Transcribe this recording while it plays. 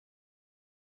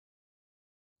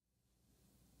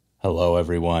Hello,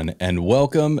 everyone, and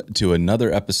welcome to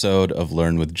another episode of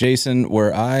Learn with Jason,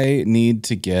 where I need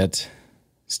to get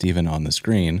Steven on the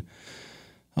screen.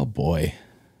 Oh, boy.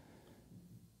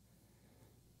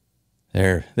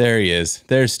 There he is.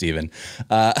 There's Steven.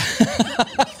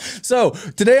 So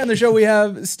today on the show, we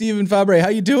have Steven Fabre. How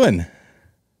you doing?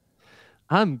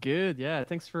 I'm good. Yeah,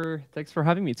 thanks for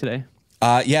having me today.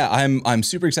 Yeah, I'm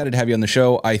super excited to have you on the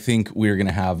show. I think we're going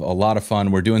to have a lot of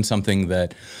fun. We're doing something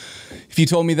that if you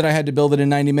told me that I had to build it in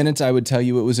 90 minutes, I would tell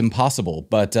you it was impossible.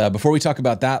 But before we talk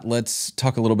about that, let's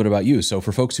talk a little bit about you. So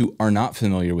for folks who are not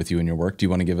familiar with you and your work, do you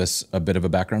want to give us a bit of a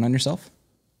background on yourself?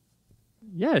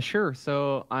 Yeah, sure.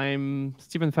 So I'm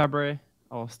Steven Fabre,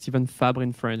 or Steven Fabre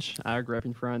in French. I grew up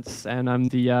in France, and I'm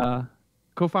the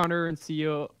co-founder and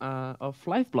CEO of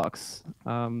Liveblocks.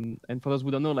 And for those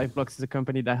who don't know, Liveblocks is a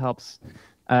company that helps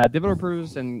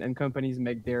developers and companies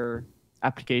make their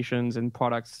applications and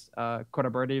products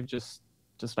collaborative, just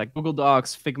like Google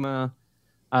Docs, Figma,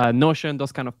 Notion,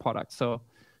 those kind of products. So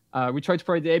we try to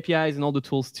provide the APIs and all the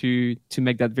tools to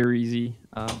make that very easy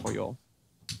for you all.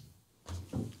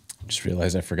 Just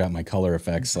realized I forgot my color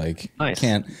effects. Like, nice.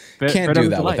 can't do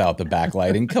that without the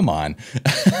backlighting. Come on.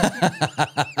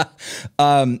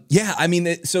 Yeah, I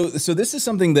mean, so this is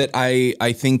something that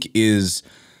I think is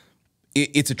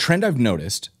it's a trend I've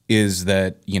noticed. Is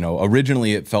that, you know,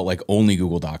 originally it felt like only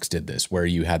Google Docs did this, where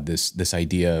you had this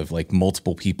idea of like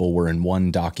multiple people were in one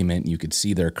document, you could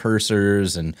see their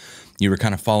cursors and you were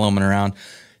kind of following them around,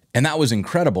 and that was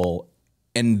incredible.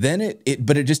 And then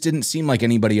but it just didn't seem like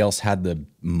anybody else had the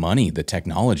money, the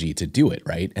technology to do it,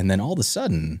 right? And then all of a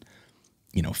sudden,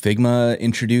 you know, Figma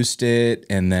introduced it,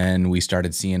 and then we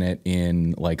started seeing it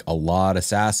in like a lot of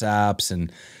SaaS apps,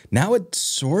 and now it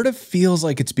sort of feels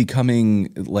like it's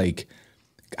becoming like,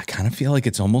 I kind of feel like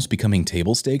it's almost becoming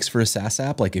table stakes for a SaaS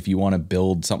app. Like if you want to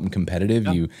build something competitive,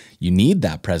 you need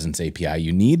that presence API.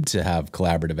 You need to have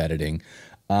collaborative editing.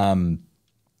 But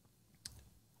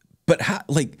how,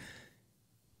 like,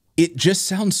 it just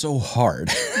sounds so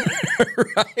hard,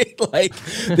 right? Like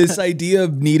this idea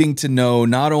of needing to know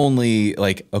not only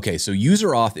like, okay, so user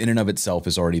auth in and of itself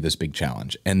is already this big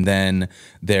challenge. And then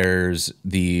there's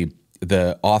the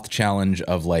auth challenge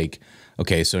of like,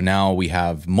 okay, so now we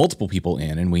have multiple people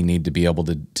in and we need to be able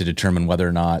to determine whether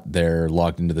or not they're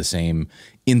logged into the same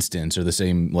instance or the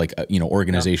same like, you know,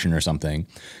 organization or something.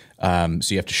 So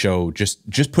you have to show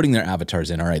just putting their avatars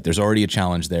in. All right, there's already a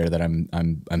challenge there that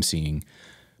I'm seeing.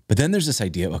 But then there's this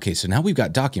idea of, okay, so now we've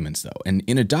got documents though. And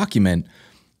in a document,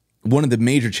 one of the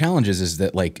major challenges is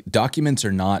that like documents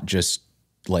are not just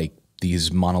like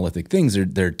these monolithic things.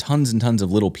 They're tons and tons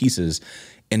of little pieces.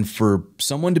 And for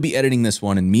someone to be editing this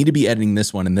one and me to be editing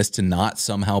this one and this to not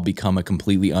somehow become a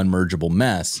completely unmergeable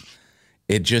mess,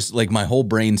 it just like my whole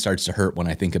brain starts to hurt when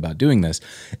I think about doing this.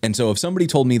 And so if somebody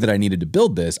told me that I needed to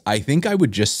build this, I think I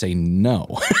would just say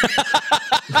no.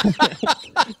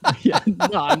 Yeah, no,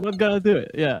 I'm not gonna do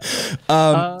it. Yeah.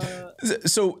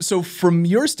 So from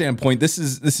your standpoint, this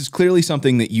is clearly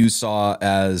something that you saw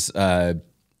as a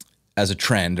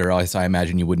trend, or else I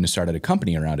imagine you wouldn't have started a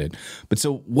company around it. But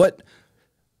so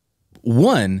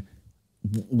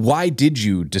why did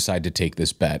you decide to take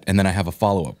this bet? And then I have a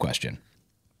follow-up question.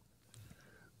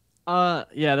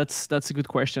 Yeah, that's a good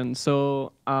question.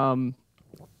 So,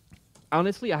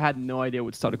 honestly, I had no idea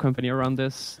we'd start a company around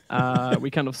this.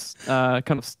 We kind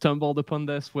of stumbled upon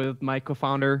this with my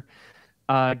co-founder,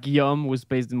 Guillaume, who's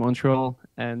based in Montreal,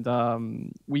 and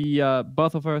we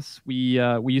both of us we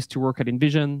used to work at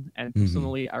InVision, and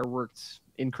personally, I worked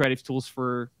in creative tools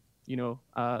for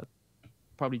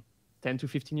probably 10 to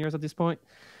 15 years at this point,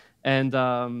 and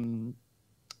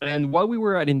while we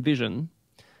were at InVision,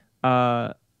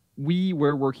 we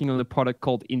were working on a product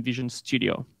called InVision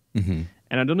Studio.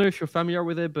 And I don't know if you're familiar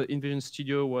with it, but InVision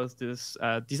Studio was this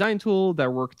design tool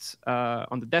that worked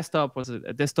on the desktop, was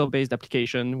a desktop-based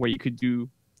application where you could do,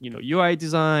 you know, UI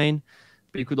design,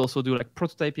 but you could also do like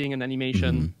prototyping and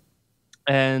animation.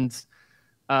 And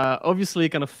obviously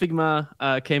kind of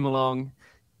Figma came along,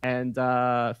 and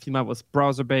Figma was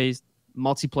browser-based,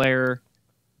 multiplayer,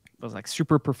 was like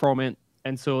super performant.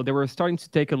 And so they were starting to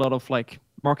take a lot of like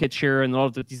market share, and a lot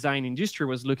of the design industry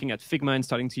was looking at Figma and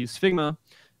starting to use Figma.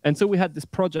 And so we had this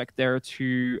project there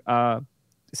to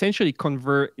essentially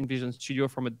convert InVision Studio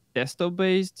from a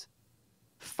desktop-based,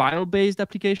 file-based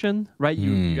application, right?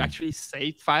 You actually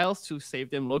save files to save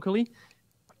them locally.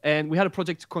 And we had a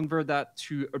project to convert that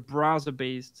to a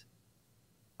browser-based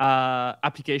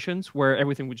applications where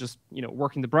everything would just, you know,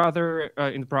 work in the browser,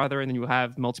 and then you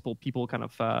have multiple people kind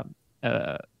of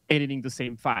editing the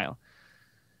same file.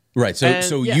 Right. So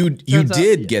yeah, you turns out-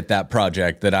 did get that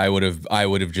project that I would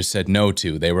have just said no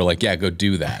to. They were like, yeah, go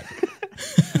do that.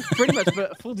 Pretty much,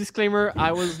 but full disclaimer,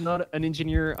 I was not an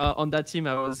engineer on that team.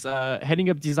 I was heading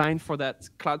up design for that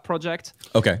cloud project.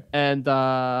 Okay. And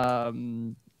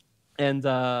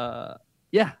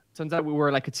yeah, turns out we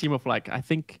were like a team of like, I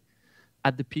think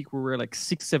at the peak we were like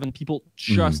 6-7 people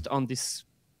just on this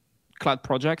cloud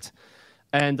project.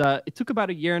 And it took about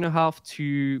 1.5 years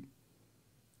to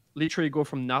literally go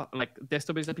from not like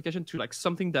desktop-based application to like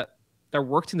something that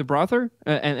worked in the browser,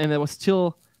 and it was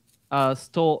still a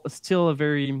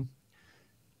very,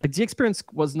 like, the experience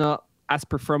was not as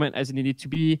performant as it needed to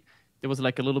be. There was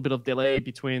like a little bit of delay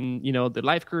between, you know, the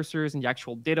live cursors and the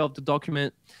actual data of the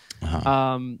document.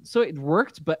 So it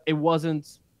worked, but it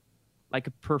wasn't like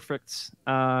a perfect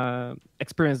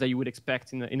experience that you would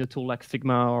expect in a tool like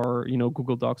Figma or, you know,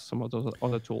 Google Docs, some of those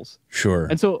other tools. Sure.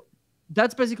 And so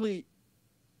that's basically,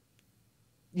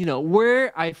 you know,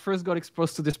 where I first got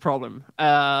exposed to this problem.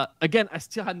 Again, I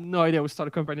still had no idea we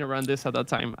started a company around this at that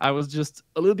time. I was just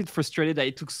a little bit frustrated that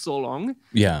it took so long.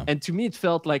 Yeah. And to me, it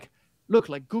felt like, look,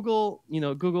 like Google, you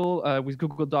know, with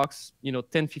Google Docs, you know,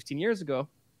 10, 15 years ago,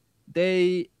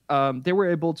 they were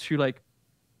able to like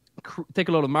take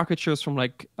a lot of market shares from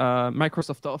like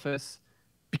Microsoft Office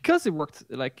because it worked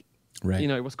like, right. You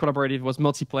know, it was collaborative, it was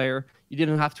multiplayer. You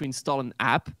didn't have to install an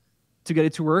app to get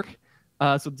it to work.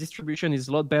 So distribution is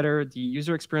a lot better. The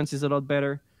user experience is a lot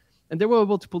better. And they were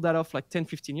able to pull that off like 10,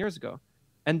 15 years ago.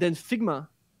 And then Figma,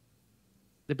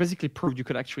 they basically proved you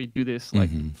could actually do this like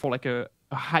for like a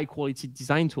high quality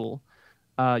design tool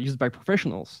used by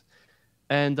professionals.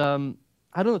 And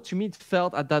I don't know, to me, it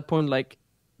felt at that point like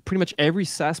pretty much every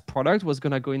SaaS product was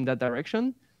going to go in that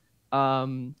direction.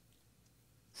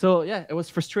 So yeah, it was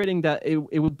frustrating that it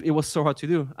was so hard to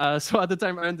do. So at the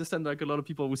time, I understand like a lot of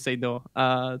people would say no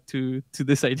to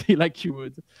this idea, like you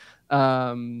would.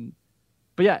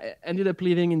 But yeah, I ended up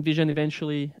leaving InVision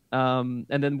eventually, and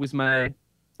then with my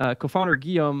co-founder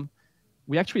Guillaume,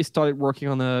 we actually started working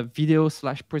on a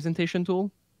video/presentation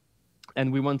tool,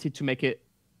 and we wanted to make it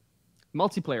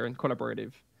multiplayer and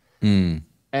collaborative.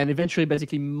 And eventually,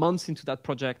 basically months into that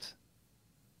project,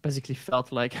 basically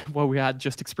felt like what we had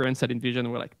just experienced at InVision.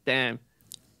 We're like, damn.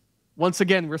 Once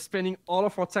again, we're spending all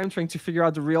of our time trying to figure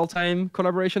out the real-time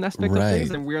collaboration aspect of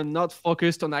things, and we are not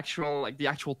focused on the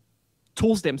actual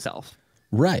tools themselves.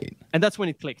 Right. And that's when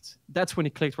it clicked.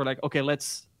 We're like, okay,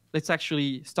 let's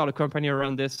actually start a company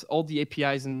around this. All the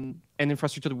APIs and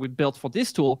infrastructure that we built for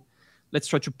this tool, let's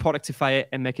try to productify it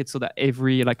and make it so that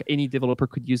any developer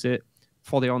could use it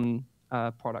for their own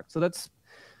product. So that's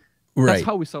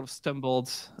how we sort of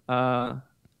stumbled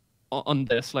on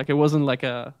this. Like, it wasn't like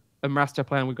a master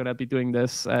plan. We're gonna be doing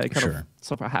this. It kind of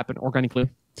sort of happened organically.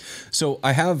 So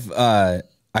I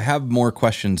have more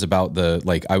questions about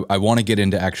I want to get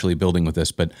into actually building with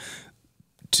this, but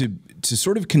to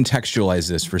sort of contextualize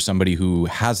this for somebody who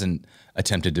hasn't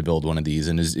attempted to build one of these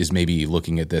and is maybe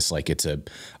looking at this like it's a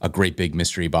great big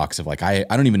mystery box of like, I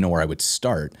don't even know where I would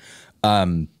start.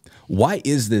 Why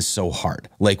is this so hard?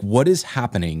 Like, what is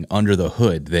happening under the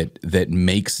hood that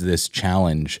makes this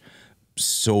challenge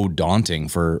so daunting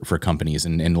for companies?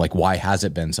 And like, why has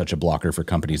it been such a blocker for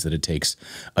companies that it takes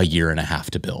 1.5 years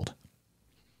to build?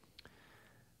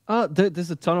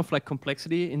 There's a ton of like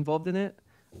complexity involved in it.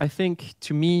 I think,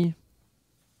 to me,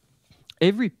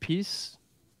 every piece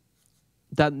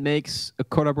that makes a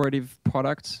collaborative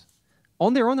product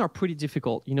on their own are pretty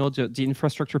difficult. You know, the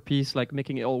infrastructure piece, like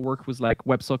making it all work with like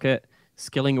WebSocket,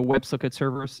 scaling a WebSocket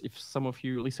servers. If some of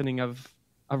you listening have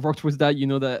worked with that, you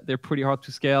know that they're pretty hard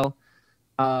to scale.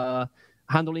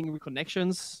 Handling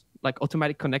reconnections, like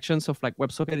automatic connections of like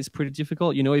WebSocket, is pretty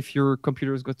difficult. You know, if your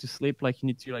computers go to sleep, like you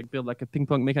need to like build like a ping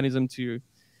pong mechanism to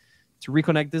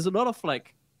reconnect. There's a lot of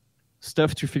like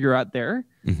stuff to figure out there.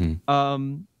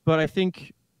 But I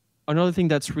think another thing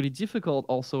that's really difficult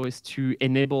also is to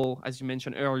enable, as you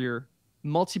mentioned earlier,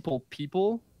 multiple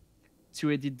people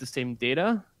to edit the same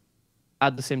data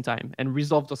at the same time and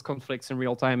resolve those conflicts in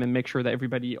real time and make sure that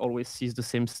everybody always sees the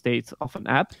same state of an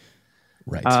app.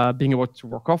 Right. Being able to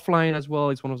work offline as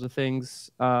well is one of the things.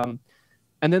 And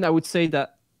then I would say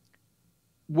that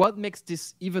what makes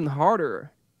this even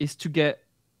harder is to get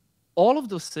all of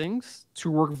those things to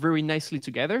work very nicely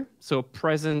together. So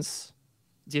presence,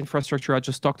 the infrastructure I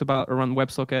just talked about around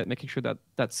WebSocket, making sure that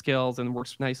that scales and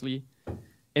works nicely,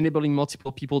 enabling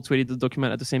multiple people to edit the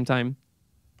document at the same time.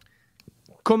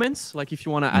 Comments, like if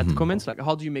you want to add comments, like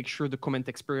how do you make sure the comment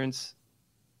experience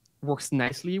works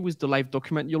nicely with the live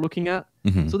document you're looking at?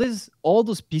 So there's all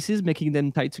those pieces, making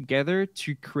them tie together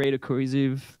to create a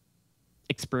cohesive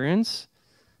experience.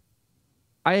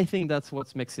 I think that's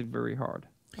what makes it very hard.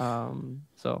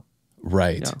 So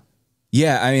right. yeah.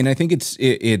 Yeah, I mean, I think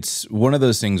it's one of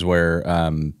those things where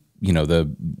you know,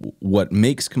 what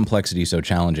makes complexity so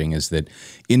challenging is that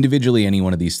individually any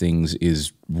one of these things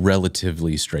is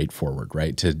relatively straightforward,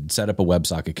 right? To set up a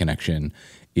WebSocket connection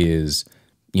is,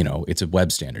 you know, it's a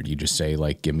web standard. You just say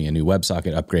like, give me a new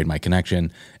WebSocket, upgrade my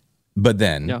connection, but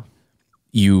then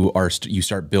you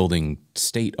start building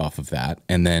state off of that.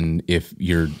 And then if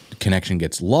your connection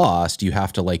gets lost, you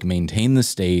have to like maintain the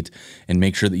state and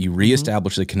make sure that you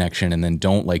reestablish the connection, and then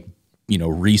don't like, you know,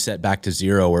 reset back to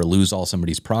zero or lose all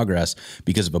somebody's progress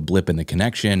because of a blip in the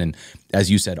connection. And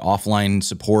as you said, offline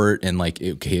support, and like,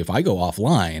 okay, if I go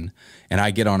offline and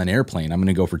I get on an airplane, I'm going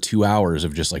to go for 2 hours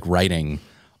of just like writing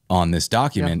on this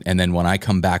document. And then when I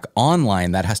come back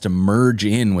online, that has to merge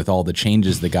in with all the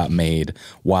changes that got made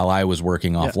while I was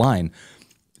working offline.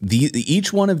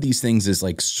 Each one of these things is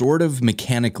like sort of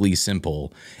mechanically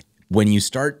simple. When you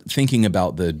start thinking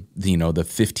about the you know, the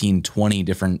 15, 20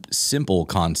 different simple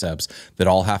concepts that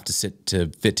all have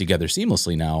to fit together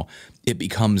seamlessly now, it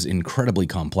becomes incredibly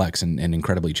complex and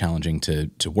incredibly challenging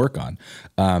to work on.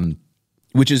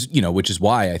 Which is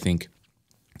why I think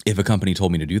if a company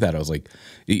told me to do that, I was like,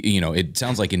 you know, it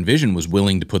sounds like InVision was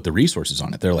willing to put the resources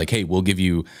on it. They're like, hey, we'll give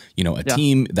you, you know, a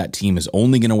team. That team is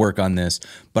only going to work on this.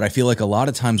 But I feel like a lot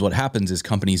of times what happens is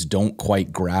companies don't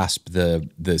quite grasp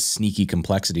the sneaky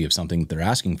complexity of something that they're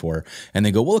asking for. And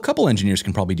they go, well, a couple engineers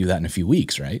can probably do that in a few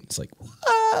weeks, right? It's like,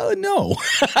 no.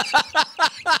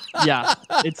 Yeah,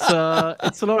 it's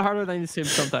a lot harder than it seems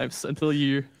sometimes until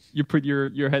you put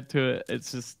your head to it.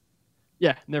 It's just,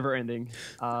 yeah, never ending.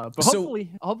 But hopefully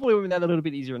we made that a little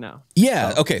bit easier now.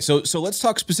 Yeah. Okay. So let's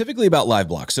talk specifically about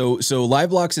Liveblocks. So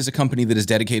Liveblocks is a company that is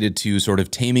dedicated to sort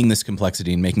of taming this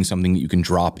complexity and making something that you can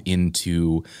drop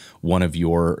into one of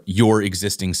your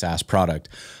existing SaaS product.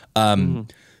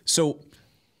 So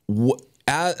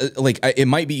like, it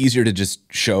might be easier to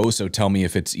just show. So tell me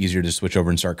if it's easier to switch over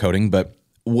and start coding. But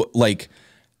like,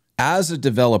 as a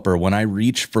developer, when I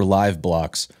reach for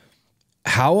Liveblocks,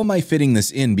 how am I fitting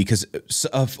this in? Because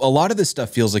a lot of this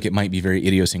stuff feels like it might be very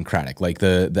idiosyncratic. Like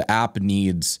the app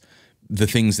needs the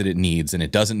things that it needs, and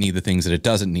it doesn't need the things that it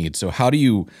doesn't need. So how do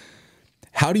you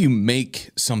make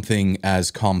something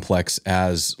as complex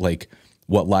as like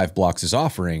what Liveblocks is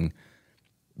offering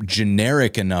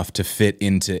generic enough to fit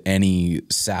into any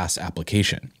SaaS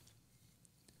application?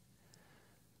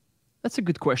 That's a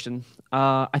good question.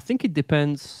 I think it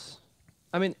depends.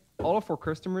 I mean, all of our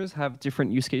customers have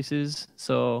different use cases.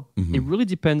 So it really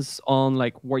depends on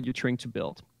like what you're trying to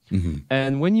build.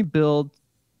 And when you build,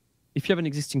 if you have an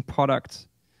existing product,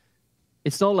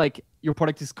 it's not like your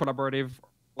product is collaborative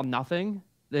or nothing.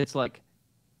 It's like,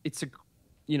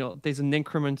 you know, there's an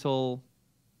incremental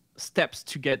steps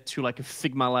to get to like a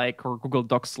Figma-like or Google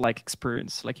Docs-like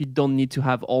experience. Like, you don't need to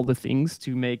have all the things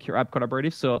to make your app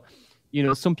collaborative. So, you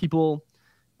know, some people,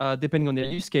 depending on their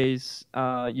use case,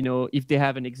 you know, if they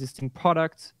have an existing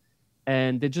product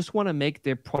and they just want to make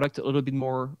their product a little bit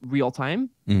more real time,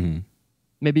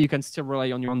 maybe you can still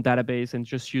rely on your own database and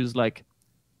just use like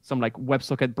some like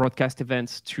WebSocket broadcast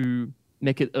events to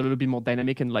make it a little bit more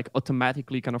dynamic and like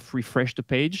automatically kind of refresh the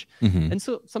page. And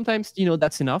so sometimes, you know,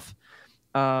 that's enough.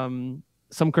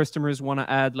 Some customers want to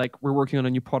add, like, we're working on a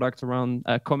new product around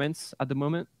comments at the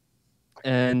moment.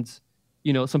 And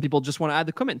you know, some people just want to add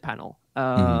the comment panel,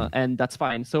 and that's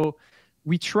fine. So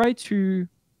we try to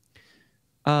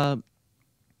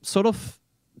sort of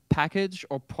package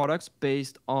our products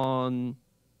based on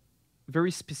very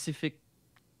specific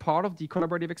part of the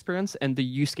collaborative experience and the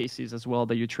use cases as well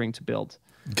that you're trying to build.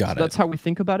 Got it. That's how we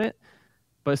think about it,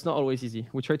 but it's not always easy.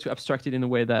 We try to abstract it in a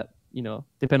way that, you know,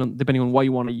 depending on what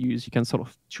you want to use, you can sort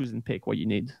of choose and pick what you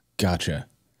need. Gotcha.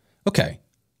 Okay.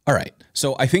 All right.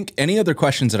 So I think any other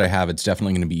questions that I have, it's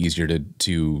definitely going to be easier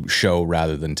to show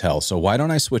rather than tell. So why don't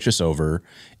I switch us over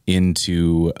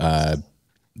into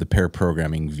the pair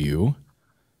programming view?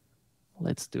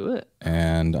 Let's do it.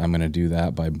 And I'm going to do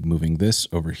that by moving this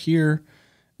over here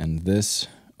and this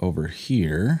over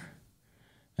here,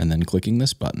 and then clicking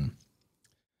this button.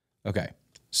 Okay.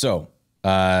 So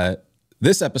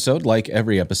this episode, like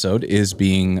every episode, is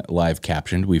being live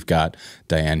captioned. We've got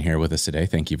Diane here with us today.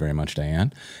 Thank you very much,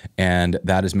 Diane. And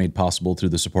that is made possible through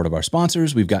the support of our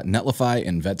sponsors. We've got Netlify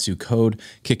and Vetsu Code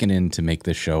kicking in to make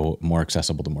this show more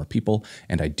accessible to more people.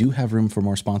 And I do have room for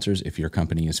more sponsors if your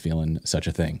company is feeling such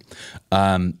a thing.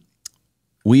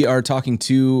 We are talking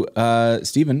to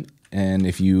Steven, and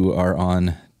if you are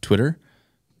on Twitter,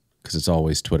 because it's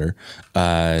always Twitter,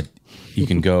 you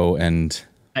can go and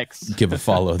X. give a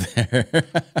follow there.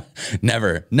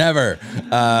 Never.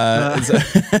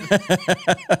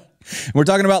 We're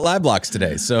talking about Liveblocks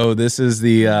today. So this is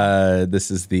the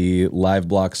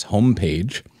Liveblocks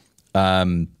homepage.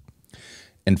 And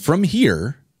from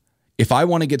here, if I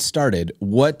want to get started,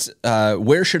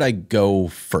 where should I go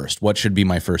first? What should be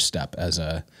my first step as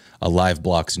a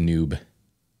Liveblocks noob?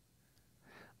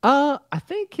 I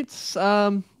think it's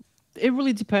it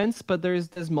really depends, but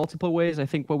there's multiple ways. I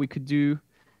think what we could do,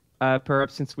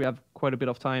 perhaps since we have quite a bit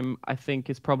of time, I think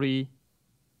it's probably,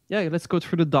 yeah, let's go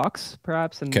through the docs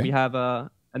perhaps, and we have an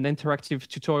interactive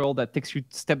tutorial that takes you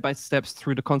step by steps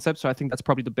through the concept. So I think that's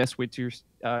probably the best way to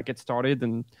get started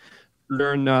and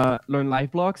learn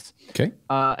Liveblocks. Okay.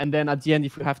 And then at the end,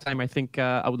 if we have time, I think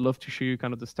I would love to show you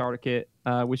kind of the starter kit,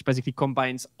 which basically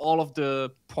combines all of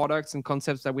the products and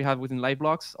concepts that we have within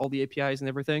Liveblocks, all the APIs and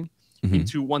everything,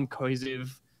 into one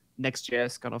cohesive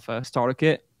Next.js kind of starter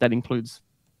kit that includes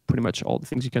pretty much all the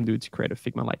things you can do to create a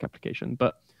Figma-like application.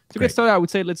 But to get started, I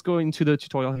would say let's go into the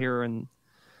tutorial here, and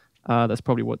that's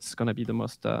probably what's going to be the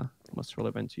most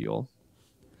relevant to you all.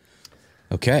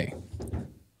 Okay.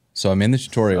 So I'm in the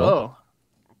tutorial. Oh,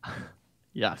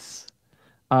 yes.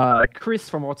 Chris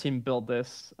from our team built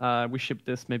this. We shipped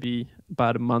this maybe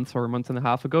about a month or a month and a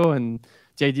half ago, and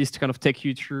the idea is to kind of take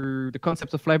you through the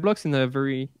concept of Liveblocks in a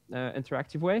very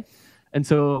interactive way. And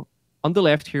so on the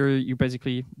left here, you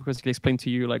basically explain to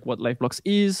you like what Liveblocks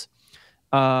is,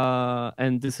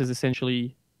 and this is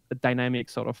essentially a dynamic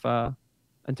sort of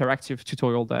interactive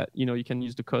tutorial that you can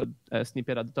use the code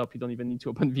snippet at the top. You don't even need to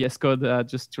open VS Code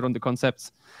just to run the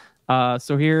concepts.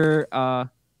 So here, all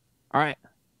right,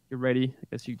 you're ready. I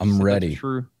guess I'm ready.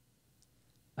 Through.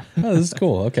 Oh, this is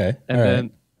cool. Okay. And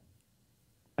then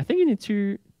I think you need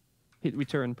to hit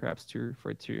return perhaps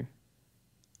for it to.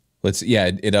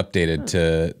 It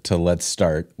updated to let's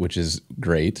start, which is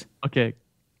great. Okay,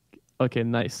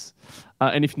 nice.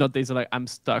 And if not, there's I'm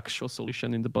stuck, show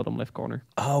solution in the bottom left corner.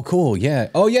 Oh, cool. Yeah.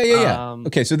 Oh, yeah.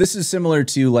 Okay, so this is similar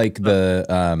to I think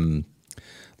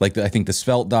the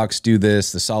Svelte docs do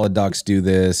this, the Solid docs do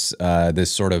this.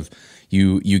 This sort of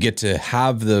you get to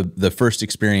have the first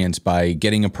experience by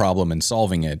getting a problem and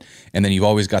solving it, and then you've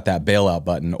always got that bailout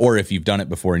button. Or if you've done it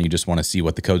before and you just want to see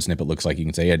what the code snippet looks like, you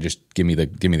can say, yeah, just give me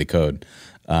the code.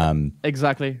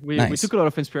 Exactly. We took a lot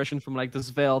of inspiration from the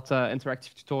Svelte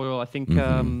interactive tutorial. I think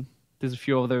there's a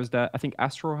few others that I think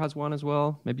Astro has one as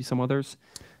well, maybe some others.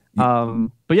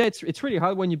 But yeah, it's really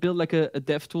hard when you build a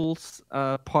DevTools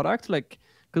product,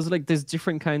 because there's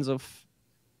different kinds of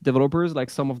developers.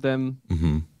 Some of them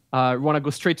want to go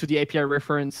straight to the API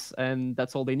reference and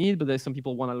that's all they need. But there's some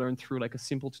people want to learn through a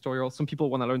simple tutorial. Some people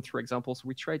want to learn through examples. So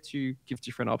we try to give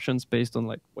different options based on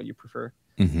what you prefer.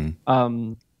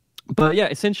 But yeah,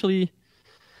 essentially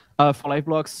for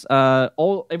Liveblocks,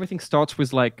 everything starts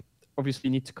with obviously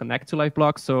you need to connect to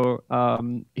Liveblocks. So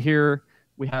here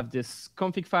we have this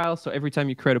config file. So every time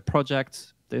you create a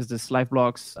project, there's this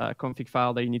Liveblocks config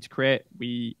file that you need to create.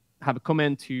 We have a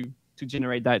command to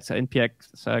generate that. It's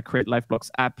npx create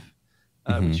Liveblocks app,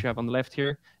 which you have on the left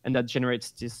here, and that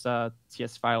generates this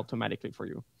TS file automatically for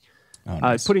you. Oh,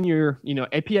 nice. Put in your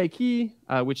API key,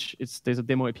 which there's a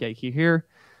demo API key here,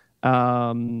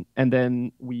 and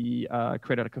then we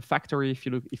created a factory.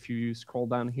 If you scroll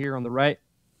down here on the right,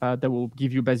 that will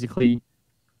give you basically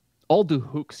all the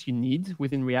hooks you need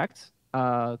within React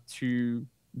to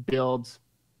build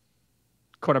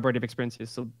collaborative experiences.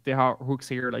 So there are hooks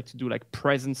here to do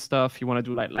present stuff. You want to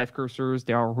do live cursors.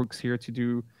 There are hooks here to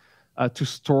do to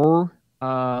store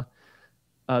the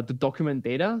document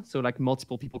data. So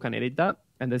multiple people can edit that.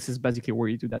 And this is basically where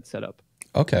you do that setup.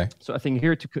 Okay. So I think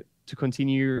here to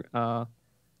continue. So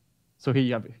here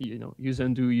you have use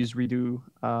undo, use redo,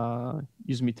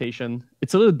 use mutation.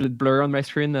 It's a little bit blurry on my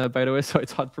screen, by the way, so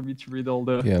it's hard for me to read all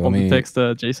the text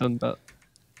JSON. But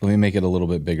let me make it a little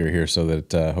bit bigger here so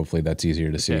that hopefully that's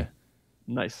easier to see.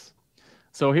 Nice.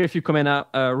 So here, if you comment out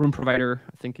room provider,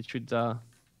 I think it should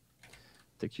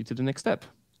take you to the next step.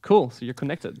 Cool. So you're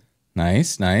connected.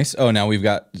 Nice. Oh, now we've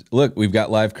got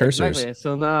live cursors. Exactly.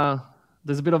 So now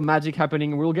there's a bit of magic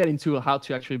happening. We'll get into how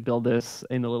to actually build this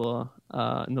in a little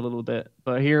bit.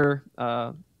 But here,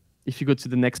 if you go to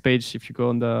the next page, if you go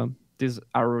on there's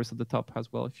arrows at the top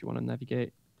as well if you want to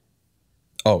navigate.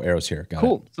 Oh, arrows here. Got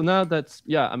cool. It. So now that's,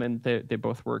 they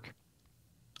both work.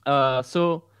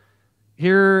 So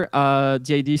here, the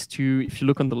idea is if you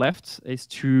look on the left, is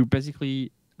to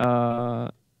basically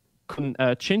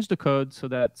change the code so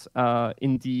that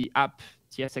in the app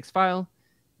TSX file,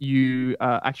 you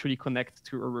actually connect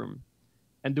to a room.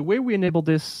 And the way we enable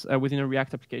this within a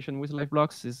React application with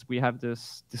Liveblocks is we have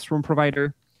this room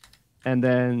provider, and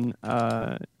then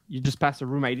you just pass a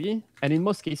room ID. And in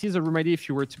most cases, a room ID, if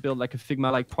you were to build like a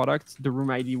Figma-like product, the room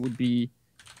ID would be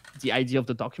the ID of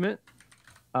the document.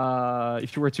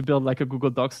 If you were to build like a Google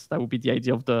Docs, that would be the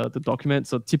ID of the document.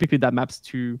 So typically that maps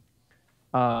to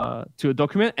a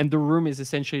document. And the room is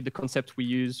essentially the concept we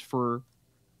use for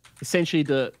essentially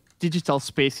the digital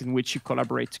space in which you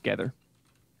collaborate together.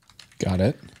 Got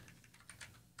it.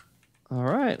 All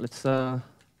right, let's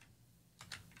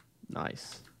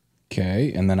nice.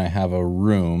 Okay, and then I have a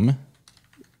room.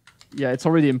 Yeah, it's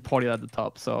already imported at the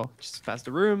top, so just pass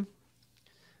the room.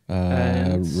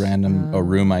 A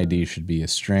room ID should be a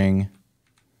string.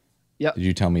 Yep. Did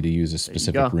you tell me to use a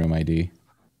specific room ID?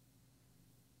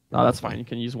 No, that's fine. You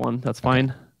can use one. That's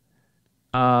fine.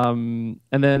 And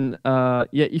then, yeah,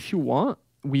 if you want,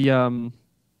 we if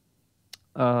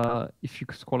you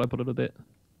scroll up a little bit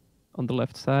on the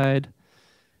left side,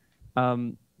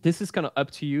 this is kind of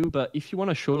up to you. But if you want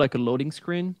to show like a loading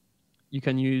screen, you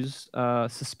can use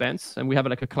suspense, and we have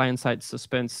like a client-side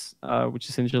suspense, which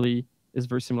essentially is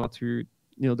very similar to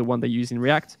the one they use in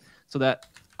React, so that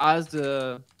as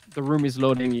the room is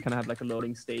loading, you can have like a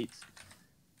loading state,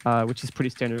 which is pretty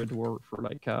standard for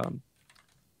like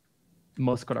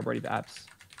most collaborative apps.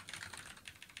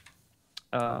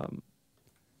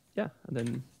 Yeah, and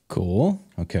then cool.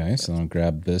 Okay, so I'll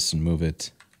grab this and move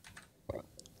it.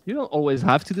 You don't always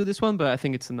have to do this one, but I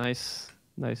think it's a nice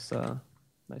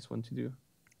one to do.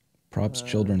 Props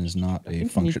children is not a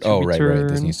function. Oh, right.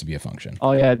 This needs to be a function.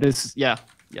 Oh yeah, yep.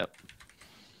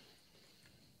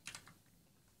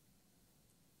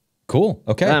 Cool.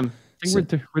 Okay. I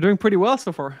think we're doing pretty well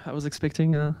so far. I was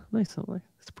expecting nice.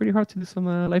 It's pretty hard to do some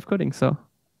live coding, so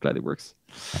glad it works.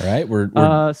 All right, we're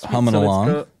humming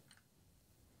along.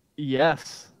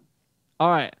 Yes.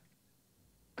 All right.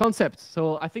 Concept.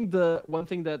 So I think the one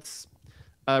thing that's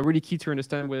really key to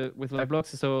understand with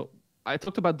Liveblocks is, so I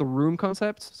talked about the room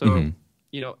concept. So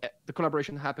the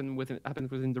collaboration happens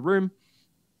within the room,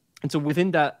 and so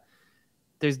within that,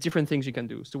 there's different things you can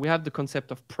do. So we have the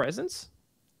concept of presence.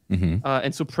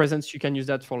 And so presence, you can use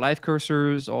that for live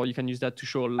cursors, or you can use that to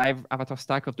show a live avatar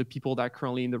stack of the people that are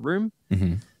currently in the room.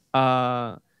 We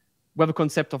have a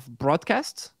concept of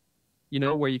broadcast,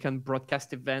 where you can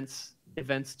broadcast events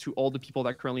to all the people that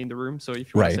are currently in the room. So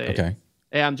if you want to say,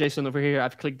 hey, I'm Jason over here,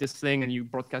 I've clicked this thing, and you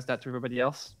broadcast that to everybody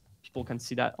else, people can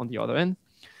see that on the other end.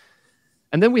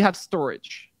 And then we have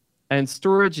storage. And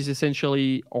storage is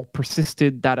essentially a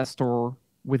persisted data store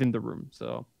within the room.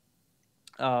 So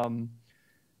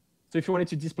so if you wanted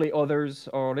to display others,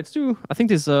 or I think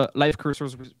there's live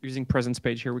cursors using presence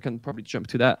page here. We can probably jump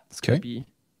to that. It's going to be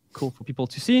cool for people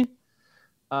to see.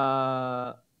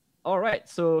 All right.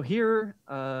 So here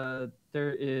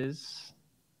there is,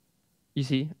 you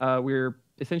see, we're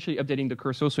essentially updating the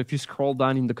cursor. So if you scroll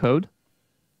down in the code,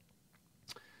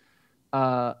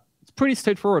 it's pretty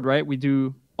straightforward, right? We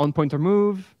do on-pointer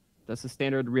move. That's a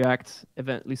standard React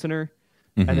event listener.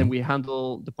 And then we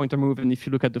handle the pointer move. And if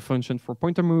you look at the function for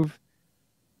pointer move,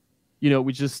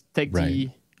 we just take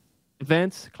the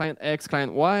event, client X,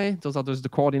 client Y. Those are just the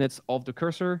coordinates of the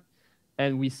cursor.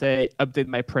 And we say, update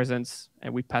my presence,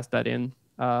 and we pass that in.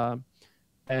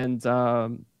 And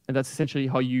that's essentially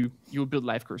how you build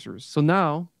live cursors. So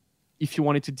now, if you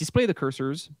wanted to display the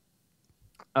cursors,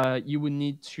 you would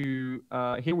need to,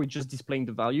 here we're just displaying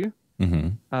the value.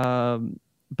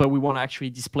 But we want to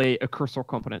actually display a cursor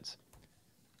component.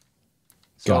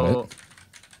 Got it.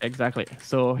 Exactly.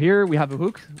 So here we have a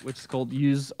hook, which is called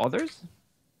use others.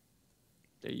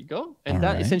 There you go. And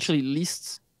that essentially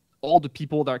lists all the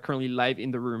people that are currently live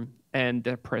in the room and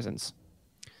their presence.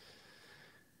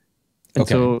 And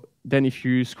so then if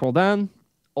you scroll down,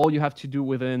 all you have to do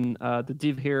within the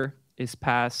div here is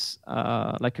pass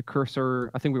like a cursor.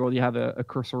 I think we already have a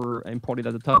cursor imported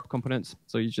at the top components.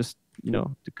 So you just,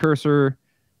 the cursor,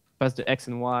 pass the X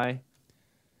and Y.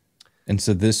 And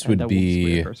so this would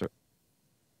be...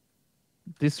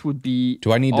 This would be...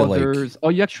 Do I need others.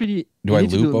 to you actually... Do I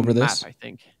loop over this? Map, I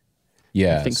think.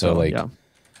 Yeah. I think so yeah.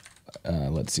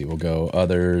 Let's see. We'll go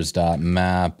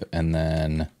others.map, and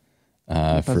then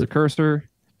for the cursor.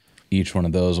 Each one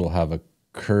of those will have a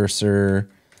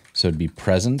cursor. So it'd be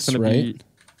presence, right?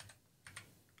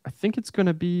 I think it's going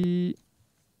to be...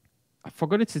 I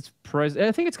forgot it's presence.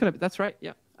 I think it's going to be... That's right.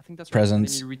 Yeah. I think that's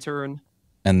presence. Right. Then you return.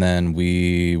 And then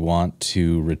we want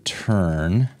to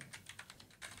return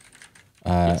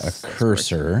a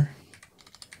cursor.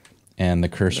 And the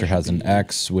cursor has an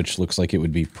X, which looks like it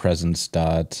would be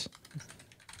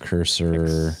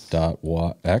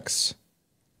presence.cursor.x.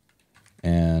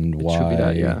 And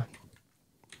Y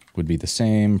would be the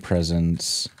same.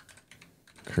 Presence,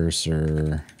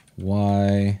 cursor,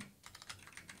 Y.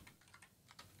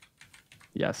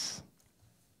 Yes.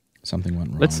 Something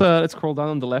went wrong. Let's scroll down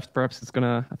on the left. Perhaps it's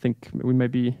gonna. I think we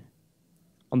might be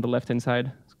on the left hand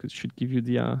side. It should give you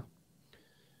the.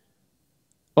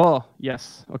 Oh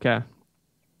yes. Okay.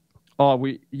 Oh,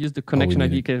 we use the connection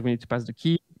ID because we need to pass the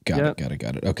key. Got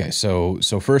it. Okay, so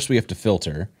first we have to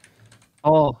filter.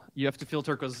 Oh, you have to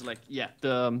filter because like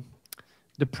the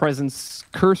presence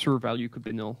cursor value could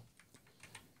be null.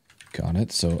 Got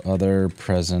it. So other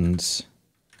presence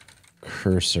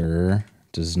cursor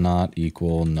does not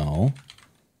equal null.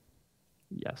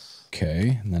 Yes.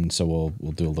 Okay, and then so we'll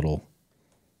do a little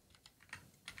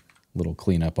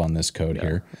cleanup on this code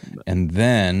here, and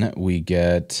then we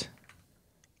get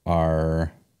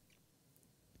our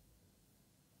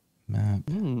map.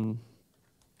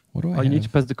 What do I have? You need to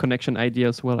pass the connection ID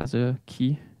as well as a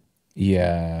key.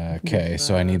 Yeah. Okay.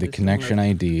 So I need the connection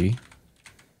ID,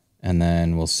 and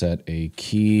then we'll set a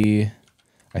key.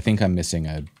 I think I'm missing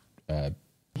a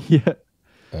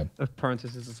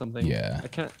parenthesis or something. Yeah. I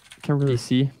can't really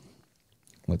see.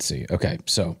 Let's see. Okay.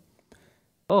 So.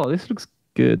 Oh, this looks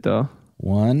good though.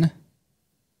 1.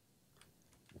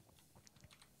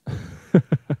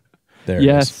 There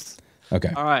yes. it is.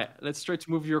 Okay. All right. Let's try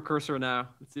to move your cursor now.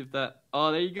 Let's see if that.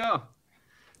 Oh, there you go.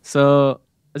 So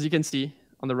as you can see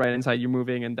on the right hand side, you're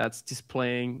moving, and that's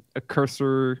displaying a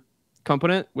cursor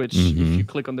component. Which, if you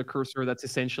click on the cursor, that's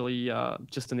essentially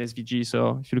just an SVG.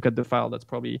 So if you look at the file, that's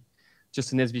probably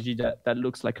just an SVG that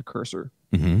looks like a cursor.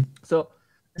 So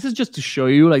this is just to show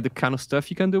you like the kind of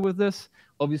stuff you can do with this.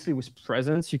 Obviously, with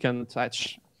presence, you can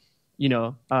attach,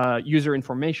 user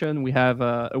information. We have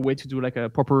a way to do like a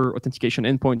proper authentication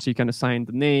endpoint, so you can assign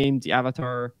the name, the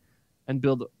avatar, and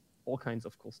build all kinds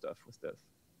of cool stuff with this.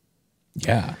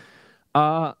 Yeah.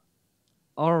 All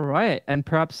right, and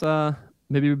perhaps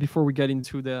maybe before we get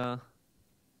into the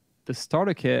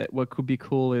starter kit, what could be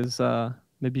cool is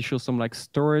maybe show some like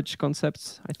storage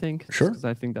concepts. I think. Sure. Because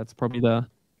I think that's probably the.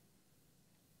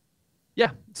 Yeah.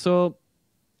 So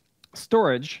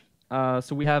storage. So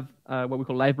we have what we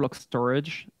call Liveblocks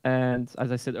storage, and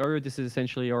as I said earlier, this is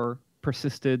essentially our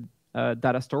persisted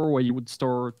data store where you would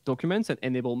store documents and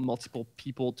enable multiple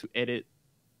people to edit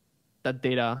that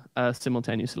data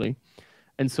simultaneously.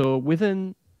 And so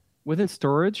within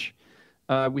storage,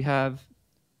 we have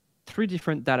 3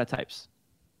 different data types: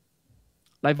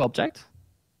 live object,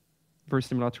 very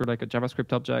similar to like a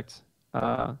JavaScript object,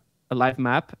 a live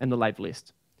map, and a live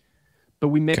list. But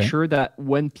we make sure that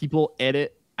when people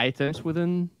edit items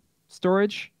within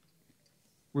storage,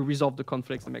 we resolve the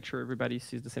conflicts and make sure everybody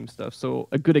sees the same stuff. So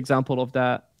a good example of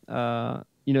that,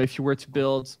 if you were to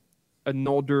build an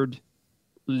ordered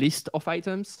list of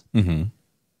items,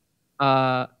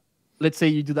 let's say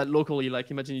you do that locally, like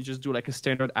imagine you just do like a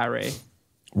standard array.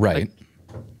 Right. Like,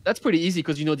 that's pretty easy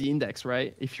because you know the index,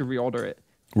 right? If you reorder it.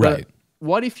 Right. But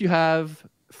what if you have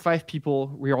 5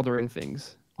 people reordering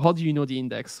things? How do you know the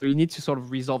index? So you need to sort of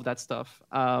resolve that stuff.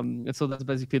 And so that's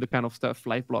basically the kind of stuff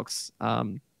Liveblocks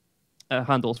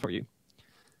handles for you.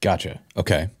 Gotcha.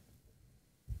 Okay.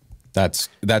 That's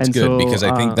good, because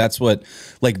I think that's what,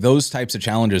 like, those types of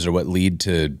challenges are what lead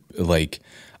to, like,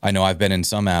 I know I've been in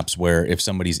some apps where if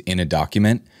somebody's in a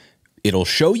document, it'll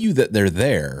show you that they're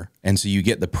there, and so you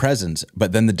get the presence,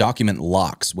 but then the document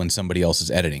locks when somebody else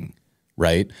is editing,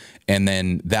 right? And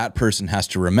then that person has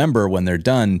to remember when they're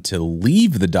done to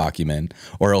leave the document,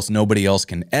 or else nobody else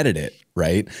can edit it,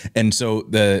 right? And so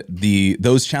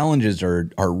those challenges are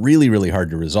really, really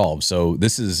hard to resolve. So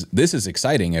this is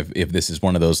exciting if this is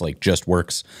one of those like just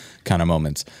works kind of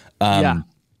moments. Yeah,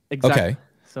 exactly. Okay.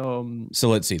 So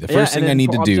let's see. The first thing and I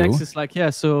need to do is like,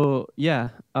 so as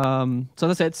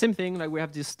I said, same thing. Like we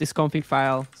have this config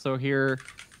file. So here,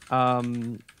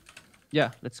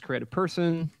 let's create a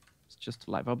person. It's just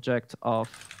a live object of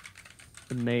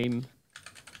the name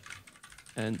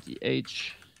and the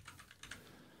age.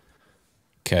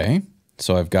 Okay.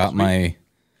 So I've got my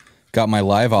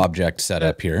live object set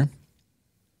up here.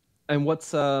 And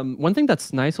what's one thing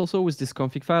that's nice also with this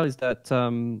config file is that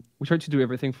we try to do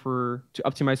everything to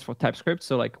optimize for TypeScript.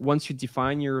 So like once you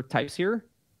define your types here,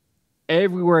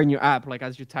 everywhere in your app, like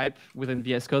as you type within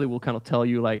VS Code, it will kind of tell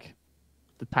you like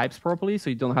the types properly, so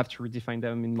you don't have to redefine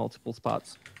them in multiple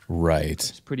spots. Right.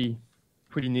 It's pretty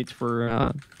neat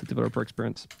for the developer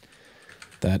experience.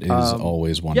 That is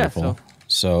always wonderful. Yeah,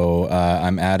 so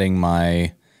I'm adding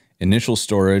my initial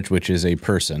storage, which is a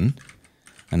person.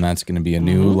 And that's going to be a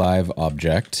new live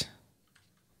object.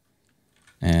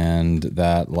 And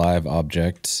that live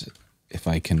object, if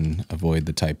I can avoid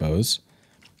the typos.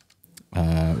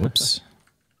 Whoops.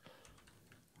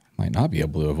 Might not be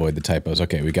able to avoid the typos.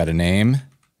 Okay, we got a name.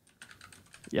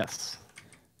 Yes.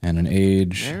 And an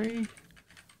age. Mary.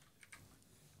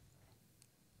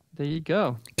 there you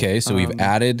go. Okay, so we've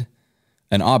added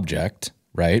an object,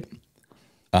 right?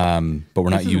 But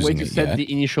we're not using it yet. This is a way to set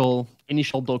the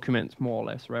initial document, more or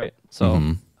less, right?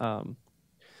 So, and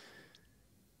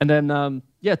then,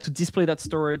 yeah, to display that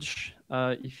storage,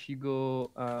 if you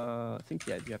go, I think,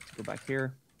 yeah, you have to go back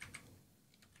here.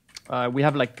 We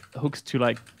have like hooks to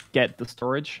like get the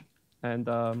storage, and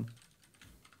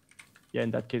yeah,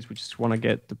 in that case, we just want to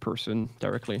get the person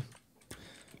directly.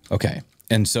 Okay,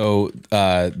 and so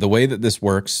the way that this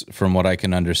works, from what I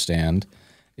can understand,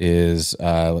 is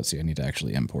let's see. I need to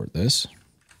actually import this.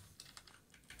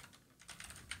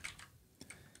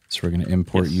 So we're going to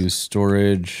import use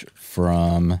storage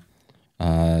from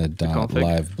 .liveblocks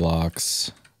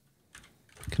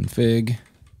config.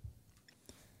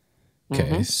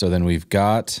 Okay, so then we've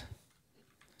got,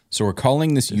 so we're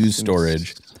calling this use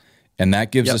storage, and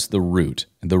that gives us the root.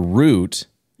 And the root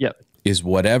is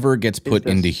whatever gets put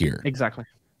into here. Exactly.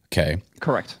 Okay.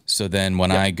 Correct. So then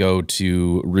when I go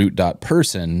to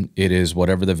root.person, it is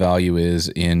whatever the value is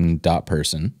in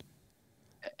 .person.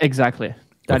 Exactly.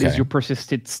 That is your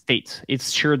persisted state. It's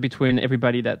shared between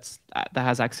everybody that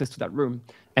has access to that room,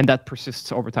 and that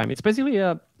persists over time. It's basically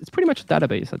it's pretty much a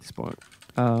database at this point.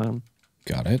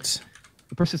 Got it.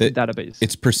 A persisted database.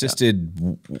 It's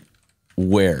persisted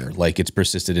where? Like it's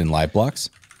persisted in Liveblocks?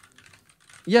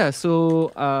 Yeah.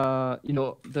 So you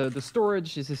know, the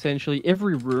storage is essentially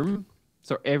every room.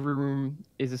 So every room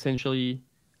is essentially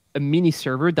a mini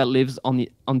server that lives on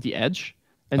the edge.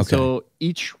 And so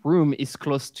each room is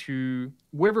close to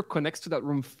whoever connects to that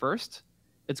room first.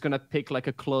 It's going to pick like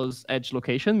a close edge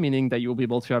location, meaning that you'll be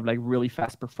able to have like really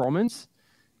fast performance.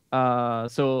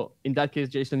 So in that case,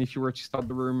 Jason, if you were to start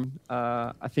the room,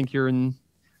 I think you're on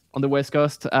the West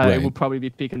Coast. It will probably be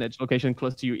pick an edge location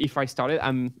close to you. If I started,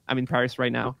 I'm in Paris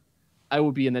right now. I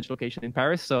will be an edge location in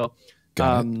Paris. So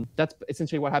that's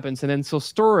essentially what happens. And then so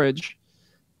storage,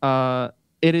 we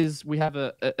have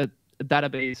a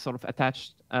database sort of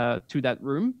attached to that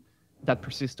room that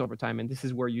persists over time, and this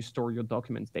is where you store your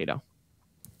documents data.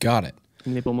 Got it.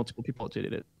 Enable multiple people to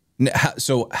edit it.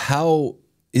 So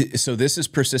this is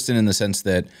persistent in the sense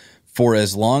that for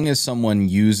as long as someone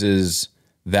uses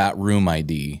that room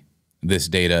ID, this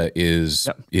data is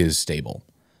stable.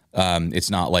 It's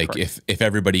not like if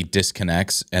everybody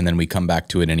disconnects and then we come back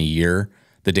to it in a year,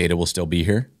 the data will still be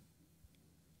here.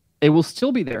 It will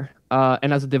still be there.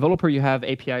 And as a developer, you have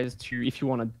APIs to, if you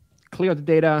want to clear the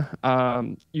data,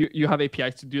 you have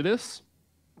APIs to do this.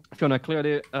 If you want to clear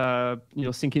it,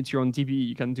 sync it to your own DB,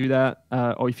 you can do that.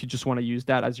 Or if you just want to use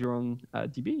that as your own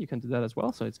DB, you can do that as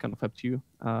well. So it's kind of up to you.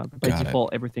 But by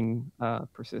default, everything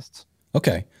persists.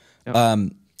 Okay. Yeah.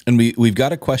 And we've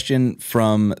got a question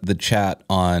from the chat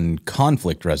on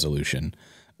conflict resolution,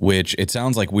 which it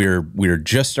sounds like we're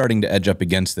just starting to edge up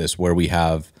against this, where we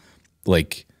have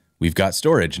like, we've got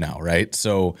storage now, right?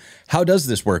 So how does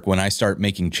this work when I start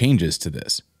making changes to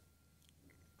this?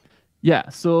 Yeah,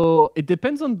 so it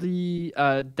depends on the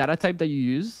data type that you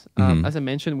use. As I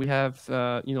mentioned, we have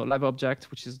live object,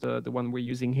 which is the one we're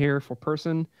using here for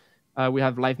person. We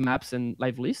have live maps and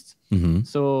live lists.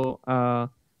 So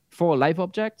for a live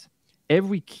object,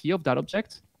 every key of that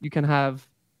object, you can have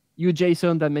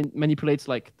JSON that manipulates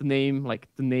like the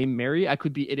name Mary. I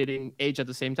could be editing age at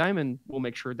the same time, and we'll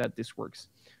make sure that this works.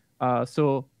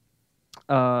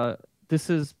 This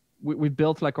is we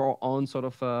built like our own sort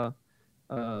of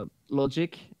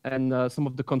logic, and some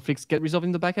of the conflicts get resolved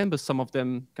in the backend, but some of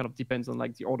them kind of depends on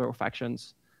like the order of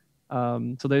actions.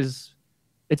 So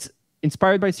it's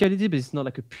inspired by CRDT, but it's not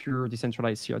like a pure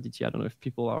decentralized CRDT. I don't know if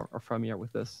people are familiar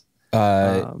with this.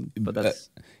 But that's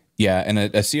yeah, and a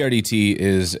CRDT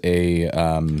is a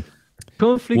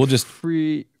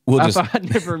conflict-free. I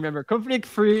never remember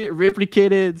conflict-free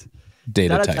replicated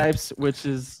data types, which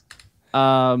is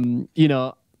I'm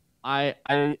not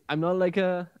like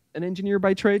an engineer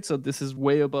by trade, so this is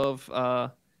way above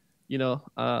the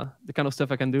kind of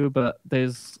stuff I can do. But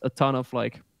there's a ton of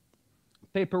like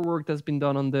paperwork that's been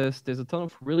done on this. There's a ton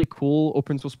of really cool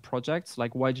open source projects,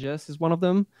 like YGS is one of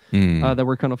them, that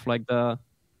were kind of like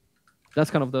that's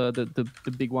kind of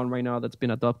the big one right now that's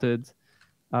been adopted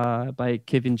by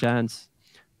Kevin Jans.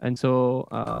 And so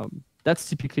that's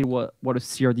typically what a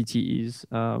CRDT is.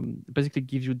 It basically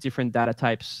gives you different data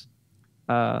types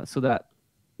so that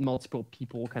multiple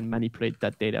people can manipulate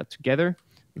that data together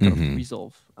and kind of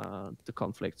resolve the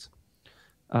conflict.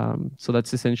 So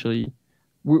that's essentially,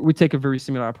 we take a very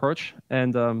similar approach.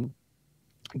 And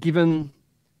given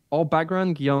our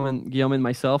background, Guillaume and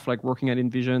myself, like working at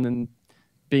InVision and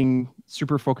being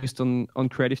super focused on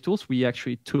creative tools, we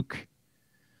actually took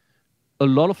a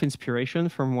lot of inspiration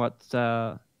from what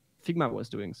Figma was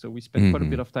doing. So we spent quite a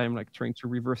bit of time like trying to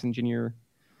reverse engineer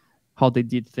how they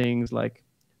did things, like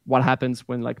what happens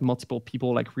when like multiple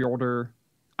people like reorder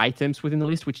items within the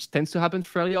list, which tends to happen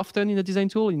fairly often in a design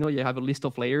tool. You know, you have a list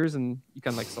of layers and you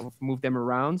can like sort of move them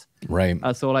around. Right.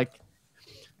 So like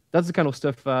that's the kind of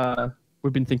stuff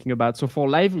we've been thinking about. So for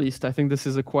live list, I think this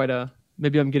is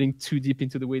maybe I'm getting too deep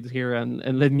into the weeds here, and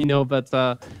let me know. But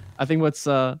I think what's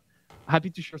happy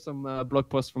to share some blog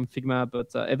posts from Figma.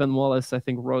 But Evan Wallace, I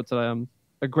think, wrote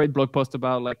a great blog post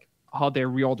about like how they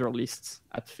reorder lists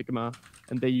at Figma,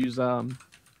 and they use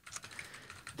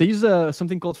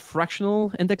something called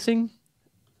fractional indexing,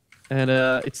 and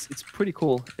it's pretty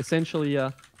cool. Essentially,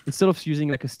 instead of using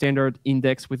like a standard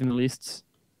index within the lists,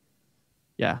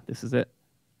 yeah, this is it,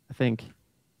 I think.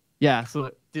 Yeah, so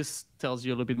this tells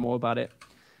you a little bit more about it.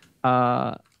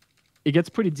 It gets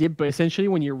pretty deep, but essentially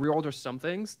when you reorder some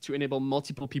things to enable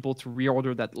multiple people to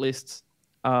reorder that list,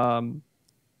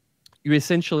 you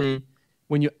essentially,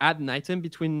 when you add an item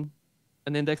between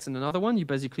an index and another one, you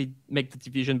basically make the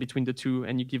division between the two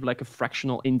and you give like a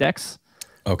fractional index.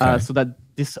 Okay. So that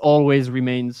this always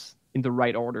remains in the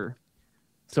right order.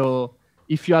 So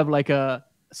if you have like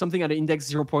something at an index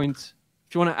 0.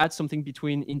 If you want to add something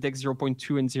between index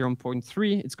 0.2 and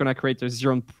 0.3, it's going to create a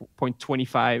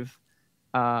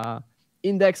 0.25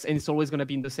 index, and it's always going to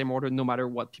be in the same order no matter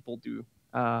what people do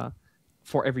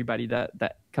for everybody.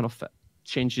 That kind of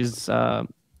changes the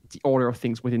order of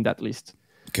things within that list.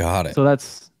 Got it. So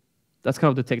that's kind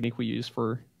of the technique we use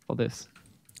for this.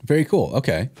 Very cool.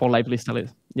 Okay. For live list.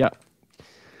 Yeah.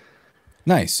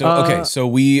 Nice. So okay,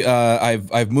 so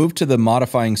I've moved to the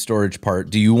modifying storage part.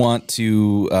 Do you want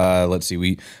to let's see,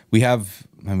 we've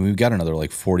got another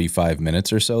like 45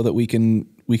 minutes or so that we can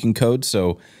code.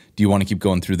 So do you want to keep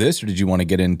going through this, or did you want to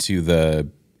get into the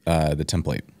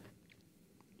template?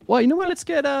 Well, you know what, let's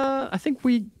get I think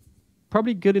we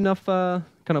probably good enough kind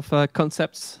of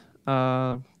concepts.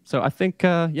 So I think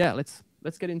yeah, let's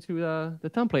get into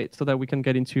the template so that we can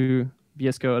get into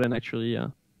VS Code and actually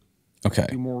okay.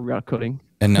 do more real coding.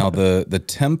 And now the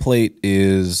template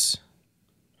is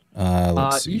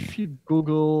let's see. If you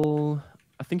Google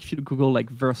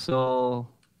like Vercel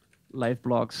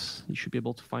Liveblocks, you should be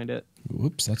able to find it.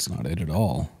 Whoops, that's not it at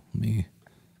all. I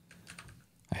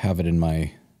have it in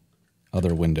my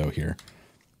other window here.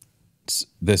 It's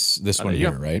this one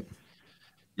here, right?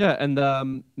 Yeah,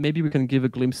 and maybe we can give a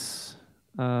glimpse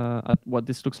at what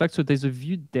this looks like. So there's a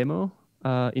view demo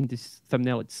in this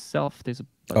thumbnail itself. There's a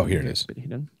oh, here it is. A bit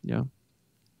hidden. Yeah.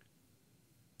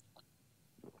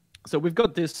 So we've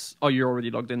got this. Oh, you're already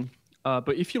logged in.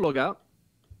 But if you log out,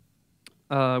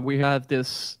 we have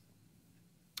this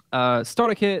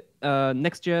starter kit,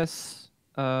 Next.js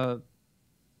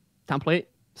template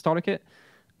starter kit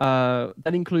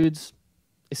that includes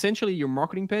essentially your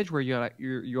marketing page where you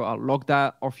are logged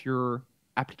out of your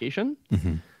application.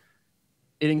 Mm-hmm.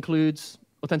 It includes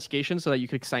authentication so that you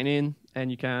click sign in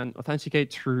and you can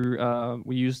authenticate through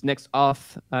we use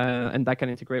NextAuth and that can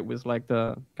integrate with like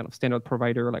the kind of standard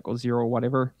provider like Ozero or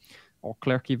whatever, or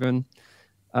Clerk even.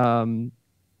 And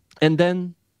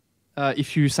then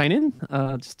if you sign in,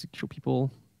 just to show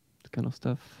people the kind of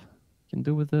stuff you can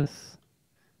do with this.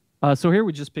 So here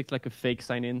we just picked like a fake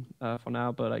sign in for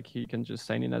now, but like you can just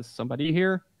sign in as somebody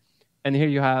here. And here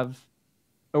you have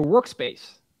a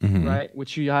workspace. Mm-hmm. Right,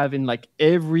 which you have in like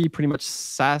every pretty much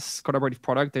SaaS collaborative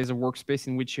product. There's a workspace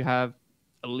in which you have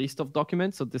a list of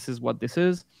documents. So this is what this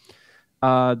is.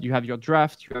 You have your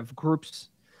draft, you have groups,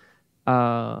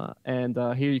 and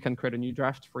here you can create a new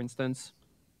draft, for instance.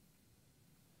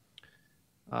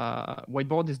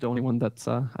 Whiteboard is the only one that's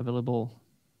available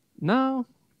now.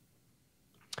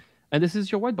 And this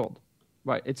is your whiteboard.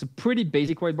 Right, it's a pretty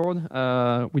basic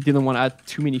whiteboard. We didn't want to add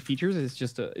too many features. It's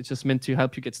just meant to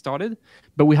help you get started.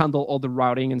 But we handle all the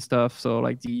routing and stuff. So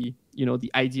like the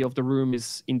ID of the room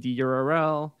is in the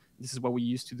URL. This is what we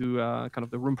use to do kind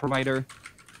of the room provider.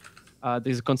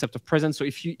 There's a concept of presence. So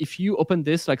if you open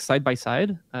this like side by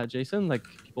side, Jason, like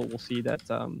people will see that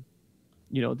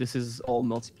this is all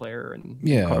multiplayer and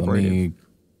collaborative. Let me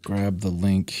grab the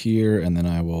link here, and then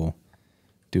I will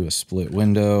do a split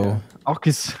window. Yeah.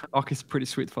 Arc is pretty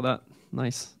sweet for that.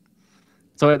 Nice.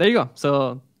 So there you go.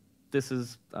 So this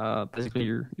is basically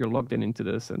you're logged into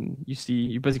this, and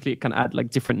you basically can add like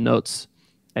different notes,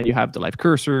 and you have the live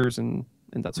cursors and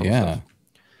that sort of stuff.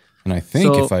 And I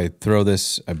think if I throw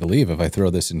this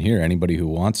in here, anybody who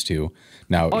wants to.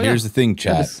 Now, here's the thing,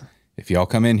 chat. If y'all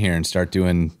come in here and start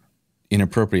doing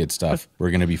inappropriate stuff,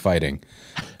 we're going to be fighting.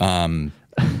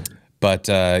 But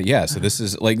so this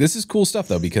is cool stuff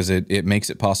though, because it makes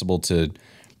it possible to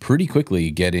pretty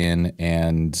quickly get in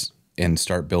and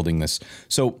start building this.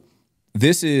 So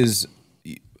this is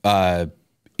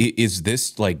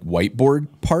this like whiteboard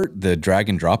part, the drag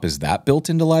and drop, is that built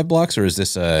into Liveblocks, or is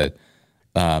this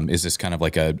kind of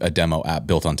like a demo app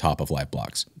built on top of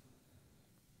Liveblocks?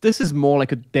 This is more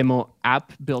like a demo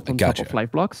app built on top of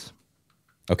Liveblocks.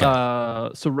 Okay.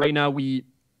 So right now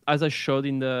as I showed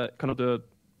in the the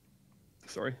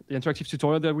interactive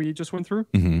tutorial that we just went through,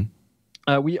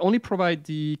 we only provide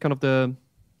the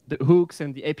the hooks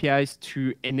and the APIs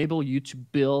to enable you to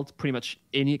build pretty much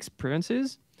any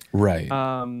experiences. Right.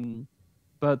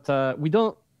 But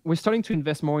we're starting to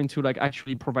invest more into like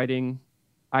actually providing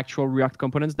actual React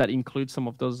components that include some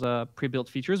of those pre-built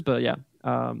features. But yeah,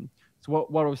 so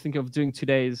what I was thinking of doing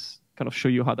today is kind of show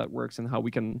you how that works and how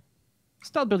we can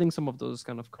start building some of those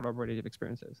kind of collaborative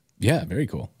experiences. Yeah, very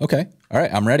cool. Okay. All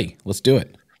right, I'm ready. Let's do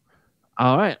it.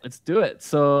 All right, let's do it.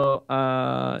 So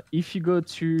if you go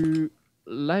to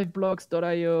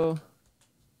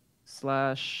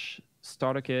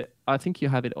liveblocks.io/starterkit, I think you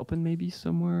have it open maybe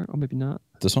somewhere, or maybe not.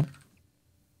 This one?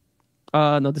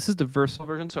 No, this is the Vercel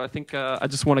version. So I think I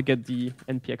just want to get the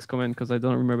npx command because I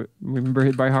don't remember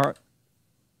it by heart.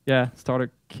 Yeah,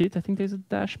 starter kit. I think there's a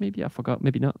dash. Maybe I forgot.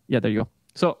 Maybe not. Yeah, there you go.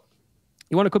 So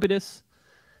you want to copy this,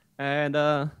 and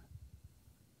there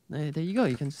you go.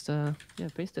 You can just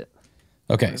paste it.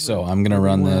 Okay, so I'm gonna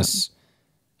run this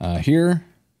here.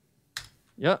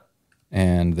 Yeah.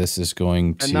 And this is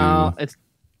going to. And now it's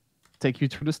take you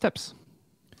through the steps.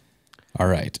 All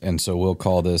right, and so we'll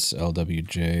call this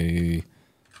LWJ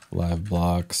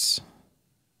Liveblocks.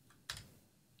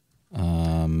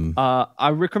 I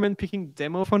recommend picking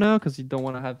demo for now because you don't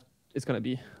want to have. It's gonna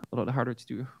be a lot harder to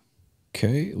do.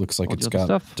 Okay, looks like it's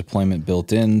got deployment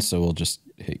built in, so we'll just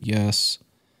hit yes.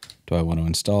 Do I want to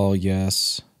install?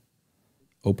 Yes.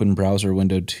 Open browser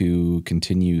window to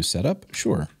continue setup?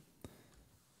 Sure.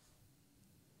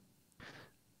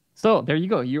 So there you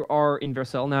go. You are in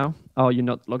Vercel now. Oh, you're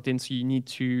not logged in, so you need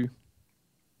to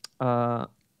probably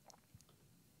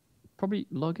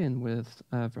log in with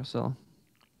Vercel.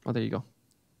 Oh, there you go.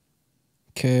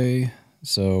 Okay,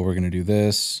 so we're going to do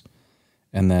this.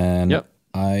 And then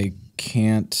I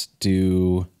can't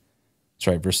do... That's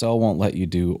right, Vercel won't let you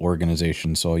do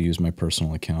organization, so I'll use my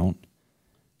personal account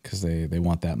because they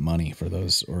want that money for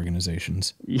those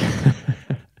organizations. Yeah.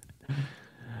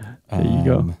 There you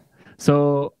go.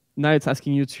 So now it's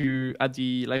asking you to add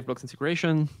the Liveblocks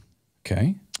integration.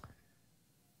 Okay.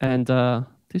 And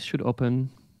this should open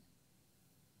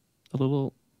a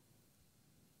little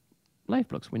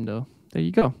Liveblocks window. There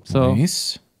you go. So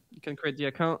nice. You can create the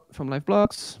account from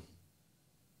Liveblocks.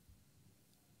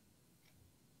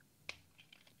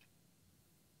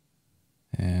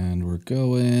 And we're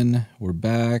going. We're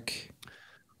back.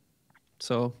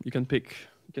 So you can pick.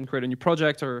 You can create a new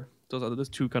project, or those are the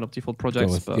two kind of default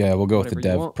projects. We'll go with the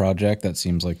dev project. That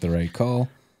seems like the right call.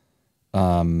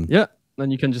 Yeah. Then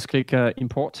you can just click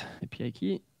import API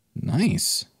key.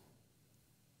 Nice.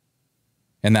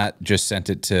 And that just sent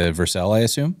it to Vercel, I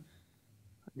assume?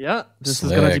 Yeah, this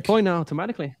is going to deploy now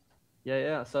automatically.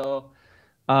 Yeah. So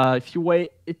if you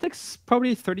wait, it takes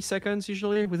probably 30 seconds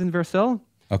usually within Vercel.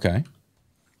 Okay.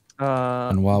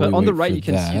 And while but on the right, you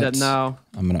can see that now.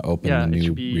 I'm going to open a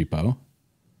new repo.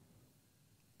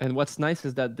 And what's nice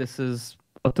is that this is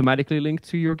automatically linked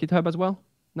to your GitHub as well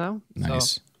now.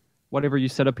 Nice. So whatever you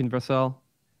set up in Vercel,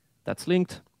 that's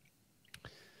linked.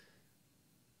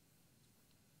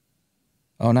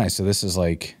 Oh, nice. So this is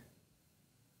like...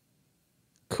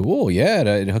 Cool. Yeah,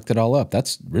 it hooked it all up.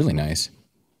 That's really nice.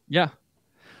 Yeah.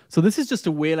 So this is just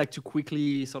a way like to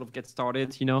quickly sort of get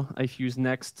started, you know, if you use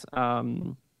Next.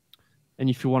 And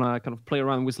if you want to kind of play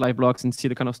around with Liveblocks and see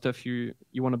the kind of stuff you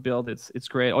want to build, it's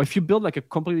great. Or if you build like a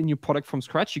completely new product from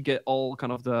scratch, you get all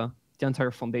kind of the entire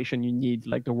foundation you need,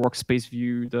 like the workspace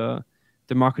view, the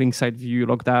marketing site view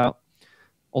logged out.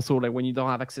 Also, like when you don't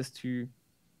have access to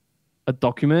a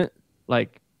document,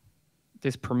 like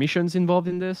there's permissions involved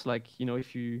in this. Like, you know,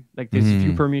 if you like there's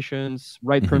view permissions,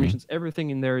 write permissions,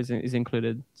 everything in there is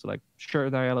included. So like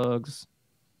share dialogs,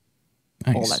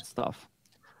 all that stuff.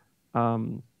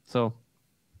 So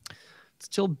it's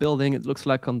still building. It looks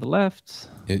like on the left.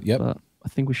 Yep. But I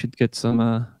think we should get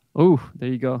some. Oh, there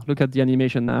you go. Look at the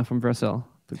animation now from Vercel.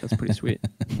 I think that's pretty sweet.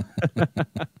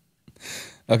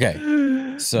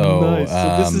 Okay. So, nice.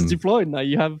 So this is deployed now.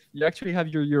 You actually have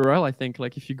your URL. I think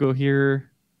like if you go here,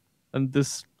 and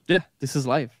this is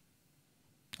live.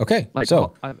 Okay. Like,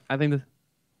 so I think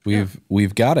that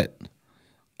we've got it.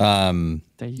 There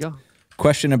you go.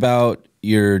 Question about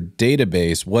your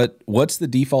database. What's the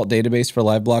default database for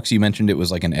Liveblocks? You mentioned it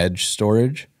was like an edge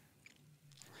storage.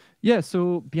 Yeah,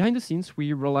 so behind the scenes,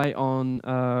 we rely on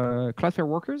Cloudflare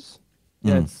Workers.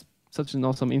 Yeah, it's such an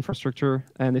awesome infrastructure,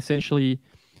 and essentially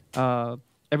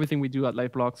everything we do at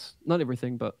Liveblocks, not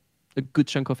everything, but a good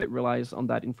chunk of it relies on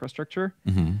that infrastructure.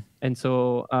 And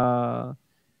so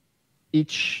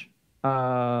each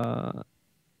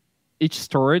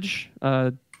storage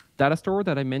data store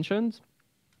that I mentioned,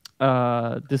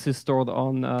 this is stored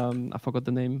on I forgot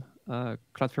the name,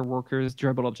 Cloudflare Workers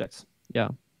durable objects. Yeah,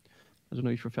 I don't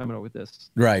know if you're familiar with this.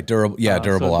 Right, durable. Yeah,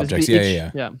 durable objects.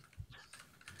 Yeah.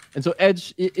 And so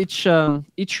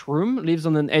each room lives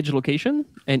on an edge location,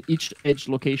 and each edge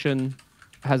location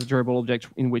has a durable object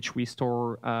in which we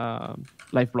store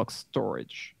Liveblocks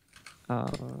storage,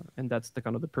 and that's the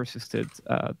kind of the persisted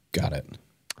got it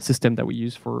system that we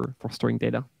use for storing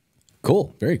data.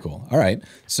 Cool, very cool. All right,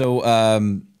 so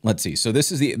let's see. So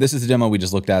this is the demo we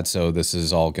just looked at. So this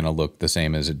is all going to look the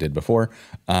same as it did before.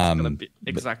 It's going to be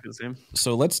exactly the same.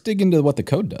 So let's dig into what the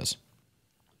code does.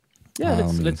 Yeah,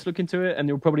 let's look into it. And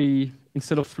you'll probably,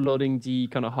 instead of loading the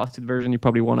kind of hosted version, you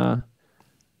probably want to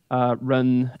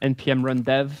run npm run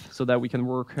dev so that we can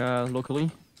work locally.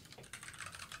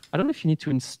 I don't know if you need to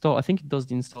install. I think it does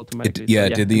the install automatically.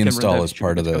 It did the install as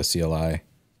part of the CLI.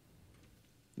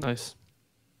 Nice.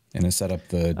 And it set up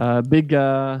the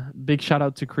big shout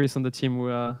out to Chris and the team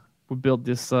who built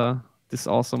this this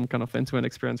awesome kind of end-to-end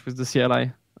experience with the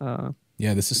CLI.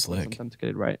 Yeah, this is slick. Time to get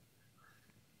it right.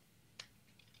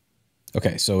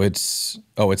 Okay, so it's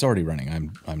already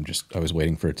running. I was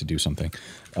waiting for it to do something.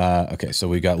 Okay, so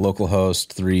we got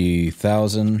localhost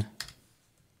 3000.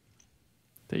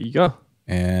 There you go.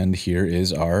 And here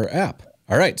is our app.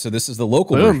 All right, so this is the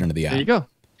local version of the app. There you go.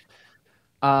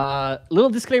 Little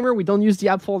disclaimer: we don't use the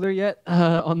app folder yet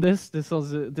on this. This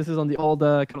is on the old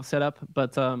kind of setup,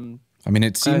 but I mean,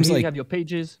 it seems like you have your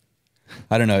pages.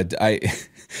 I don't know. It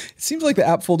seems like the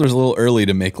app folder is a little early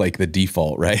to make like the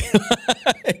default, right?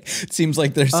 It seems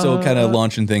like they're still kind of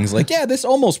launching things like, yeah, this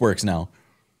almost works now.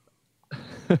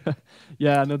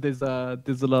 Yeah, no, there's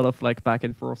a lot of like back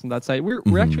and forth on that side.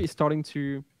 We're actually starting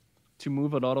to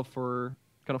move a lot of our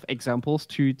kind of examples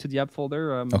to the app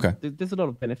folder. Okay. There's a lot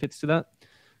of benefits to that,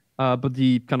 but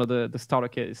the kind of the starter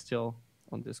kit is still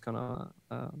on this kind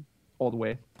of old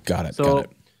way. Got it. So got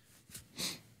it.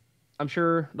 I'm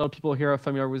sure a lot of people here are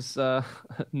familiar with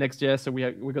Next.js. So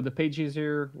we got the pages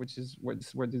here, which is where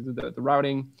they do the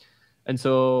routing. And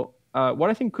so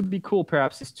what I think could be cool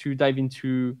perhaps is to dive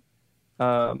into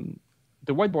the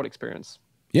whiteboard experience.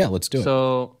 Yeah, let's do it.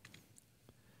 So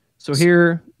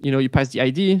here, you pass the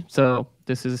ID. So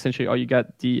this is essentially all you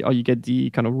get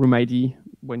the kind of room ID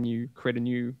when you create a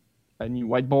new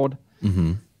whiteboard.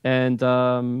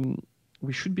 And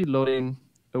we should be loading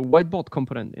a whiteboard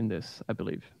component in this, I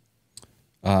believe.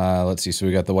 Let's see. So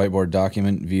we got the whiteboard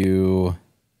document view.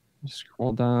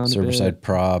 Scroll down. Server-side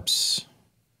props.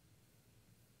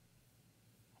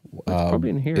 It's probably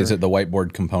in here. Is it the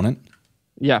whiteboard component?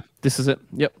 Yeah, this is it.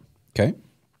 Yep. Okay.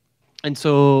 And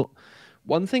so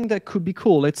one thing that could be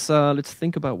cool. Let's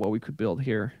think about what we could build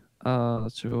here.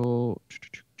 So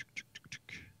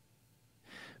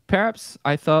perhaps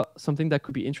I thought something that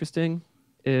could be interesting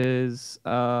is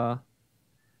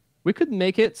we could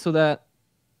make it so that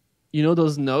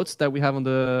those notes that we have on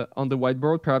the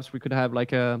whiteboard. Perhaps we could have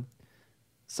like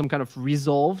some kind of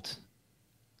resolved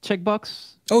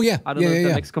checkbox. Oh yeah. I don't know if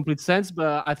that makes complete sense,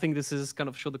 but I think this is kind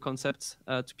of show the concept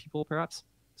to people perhaps.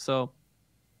 So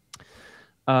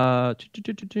so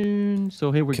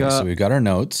here we go. So we got our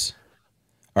notes.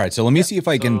 All right. So let me see if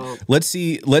I can. Let's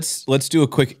do a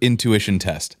quick intuition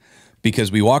test, because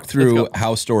we walked through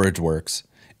how storage works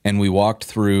and we walked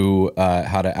through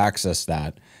how to access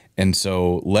that. And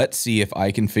so let's see if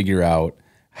I can figure out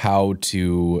how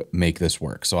to make this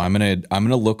work. So I'm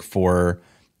gonna look for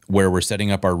where we're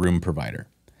setting up our room provider.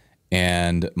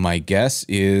 And my guess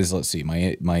is, let's see,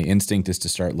 my instinct is to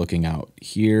start looking out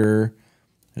here.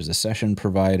 There's a session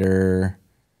provider.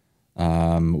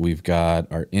 We've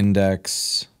got our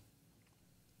index.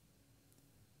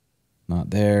 Not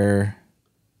there.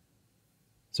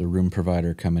 There's a room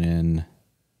provider coming in.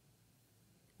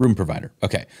 Room provider.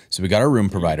 Okay, so we got our room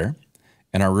provider,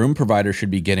 and our room provider should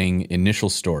be getting initial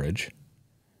storage.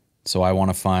 So I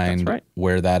want to find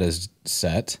where that is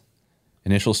set.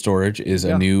 Initial storage is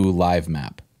a new live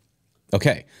map.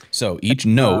 Okay, so each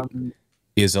note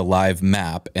is a live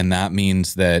map, and that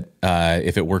means that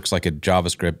if it works like a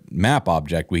JavaScript map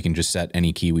object, we can just set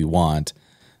any key we want.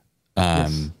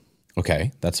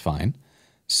 Okay, that's fine.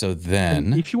 So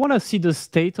then, and if you want to see the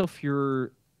state of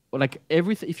your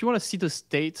everything, if you want to see the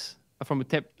state from a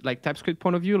TypeScript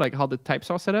point of view, like how the types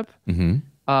are set up,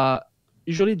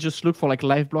 usually just look for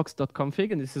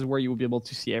liveblocks.config, and this is where you will be able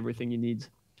to see everything you need.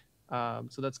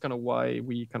 So that's kind of why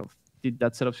we kind of did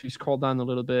that setup. So you scroll down a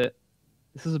little bit.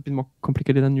 This is a bit more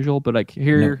complicated than usual, but like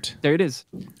here, Note. there it is.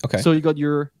 Okay. So you got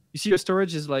you see your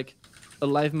storage is like a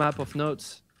live map of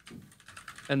notes,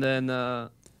 and then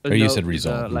you said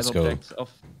resolve. live object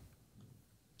of.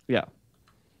 Yeah.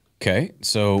 Okay,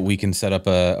 so we can set up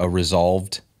a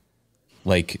resolved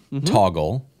like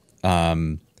toggle,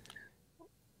 and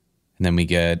then we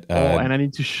get. And I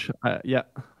need to. Yeah.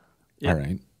 All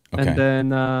right. Okay. And then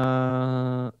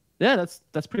yeah,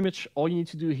 that's pretty much all you need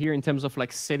to do here in terms of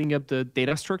like setting up the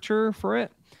data structure for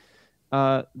it.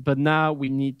 But now we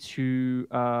need to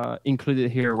include it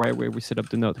here right where we set up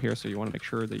the note here. So you want to make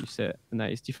sure that you set a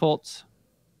nice default.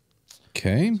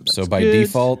 Okay, so by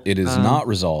default, it is not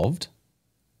resolved.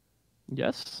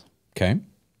 Yes. Okay.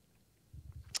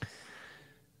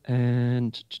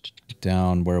 And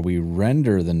down where we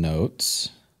render the notes,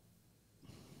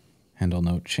 handle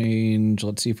note change.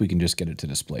 Let's see if we can just get it to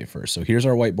display first. So here's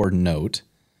our whiteboard note,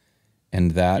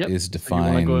 and that is defined. So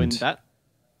you want to go in that?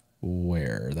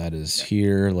 Where that is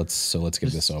here. Let's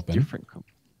get this open. Different.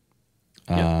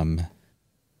 And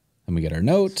we get our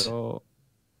note. So,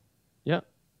 yeah.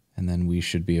 And then we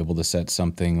should be able to set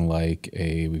something like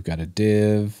we've got a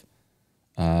div.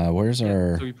 Where's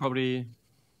our? So we probably.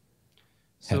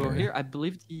 Header. So here, I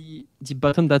believe the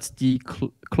button that's the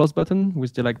close button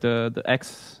with the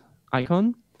X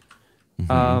icon.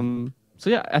 So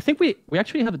yeah, I think we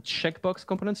actually have a checkbox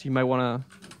component. So you might want to.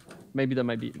 Maybe that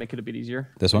might make it a bit easier.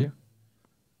 This one?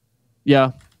 Yeah.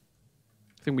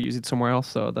 I think we use it somewhere else,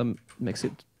 so that makes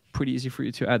it pretty easy for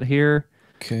you to add here.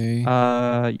 Okay.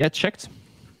 Yeah, checked.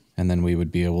 And then we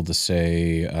would be able to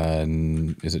say,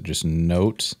 is it just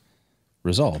note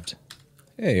resolved?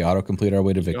 Hey, autocomplete our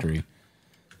way to victory.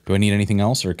 Do I need anything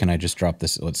else, or can I just drop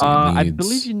this? Let's see. I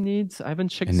believe you need, I haven't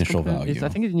checked initial value. I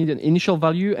think you need an initial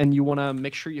value, and you want to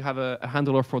make sure you have a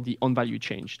handler for the on value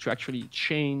change to actually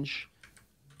change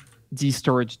the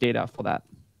storage data for that.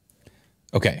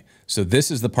 Okay, so this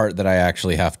is the part that I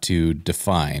actually have to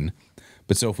define.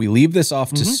 But so if we leave this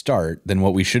off to start, then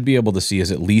what we should be able to see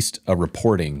is at least a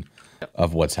reporting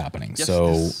of what's happening. Yes,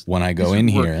 so when I go in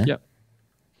here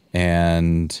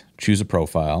and choose a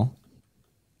profile,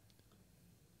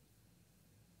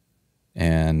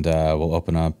 and we'll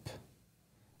open up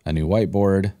a new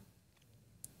whiteboard,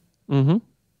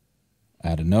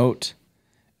 add a note,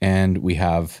 and we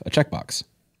have a checkbox.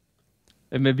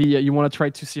 And maybe you want to try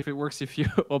to see if it works if you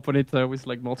open it with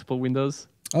like multiple windows.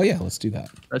 Oh yeah, let's do that.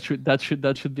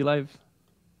 That should be live.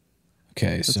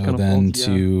 Okay, that's so then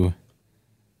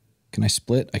can I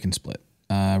split? I can split.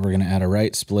 We're gonna add a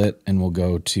right split, and we'll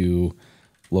go to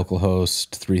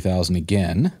localhost 3000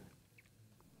 again.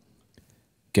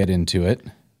 Get into it.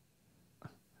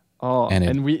 Oh, and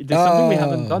there's something we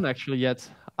haven't done actually yet.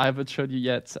 I haven't showed you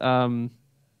yet.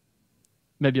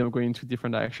 Maybe I'm going into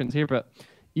different directions here, but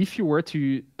if you were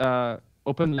to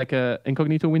open like a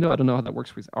incognito window, I don't know how that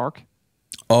works with Arc.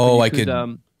 Oh, I could.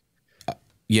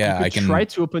 Yeah, I can try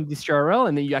to open this URL,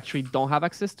 and then you actually don't have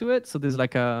access to it. So there's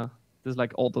like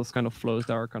all those kind of flows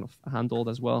that are kind of handled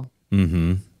as well.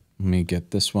 Let me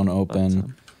get this one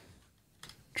open.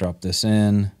 Drop this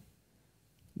in.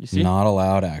 You see? Not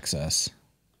allowed access.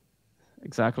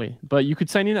 Exactly, but you could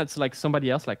sign in as like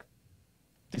somebody else, like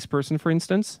this person, for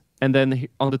instance. And then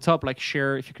on the top, like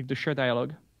share, if you click the share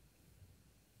dialog.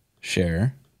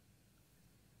 Share.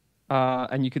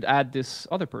 And you could add this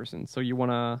other person. So you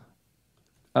want to,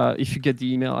 if you get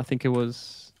the email, I think it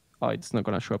was, it's not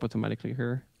going to show up automatically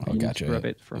here. Oh, gotcha. Grab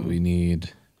it from, we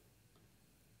need.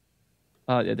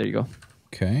 Yeah, there you go.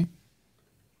 Okay.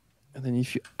 And then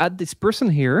if you add this person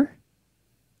here,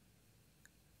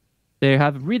 they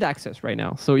have read access right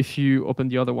now. So if you open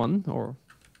the other one or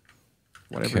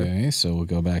whatever. Okay, so we'll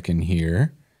go back in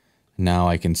here. Now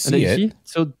I can see it. See?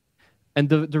 So, and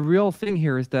the real thing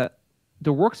here is that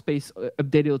the workspace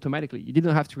updated automatically. You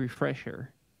didn't have to refresh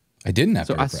here. I didn't have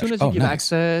to refresh. So as soon as you give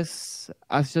access,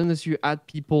 as soon as you add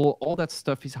people, all that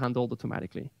stuff is handled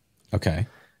automatically. Okay.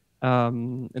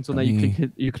 And so now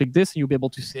you click this, and you'll be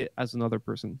able to see it as another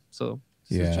person. So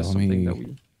this is just something that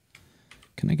we.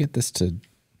 Can I get this to?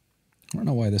 I don't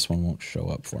know why this one won't show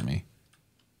up for me.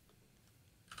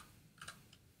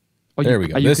 Oh, there we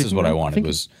go. This is what I wanted,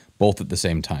 was both at the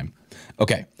same time.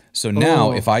 Okay, so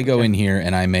now if I go in here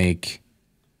and I make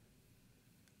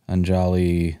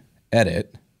Anjali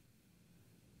edit,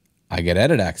 I get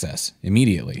edit access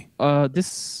immediately. I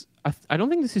don't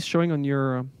think this is showing on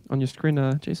your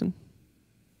screen, Jason.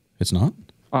 It's not?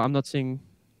 I'm not seeing.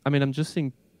 I mean, I'm just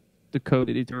seeing the code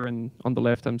editor, and on the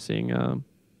left, I'm seeing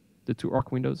the two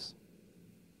Arc windows.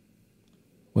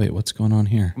 Wait, what's going on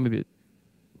here? Maybe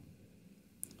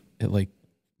it like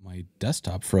my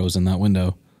desktop froze in that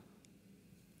window.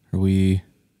 Are we?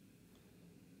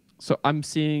 So I'm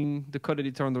seeing the code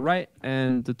editor on the right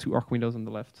and the 2 arc windows on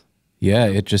the left. Yeah,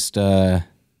 it just let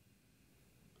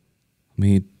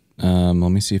me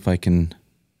see if I can.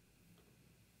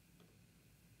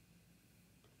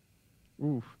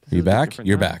 Ooh, Are you back?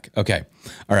 You're now. back. Okay.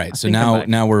 All right. So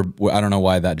now we're I don't know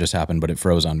why that just happened, but it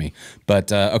froze on me.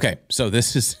 But okay. So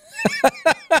this is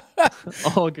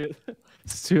all good.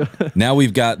 Now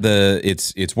we've got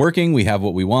it's working. We have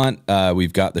what we want.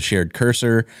 We've got the shared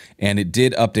cursor, and it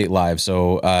did update live.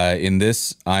 So in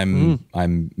this, I'm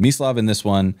Mislav in this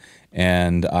one,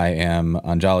 and I am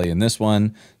Anjali in this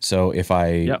one. So if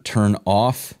I turn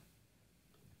off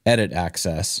edit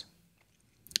access,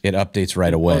 it updates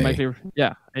right away.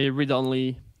 Yeah, a read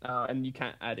only, and you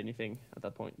can't add anything at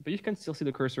that point. But you can still see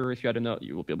the cursor. If you add a note,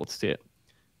 you will be able to see it.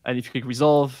 And if you click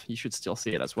resolve, you should still see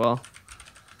it as well.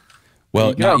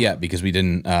 Well, not yet, because we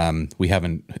didn't. We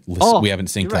haven't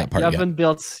synced that part yet. You haven't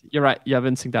built. You're right. You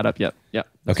haven't synced that up yet. Yeah.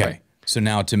 Okay. Right. So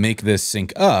now to make this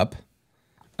sync up,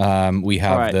 we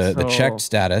have the checked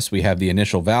status. We have the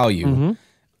initial value.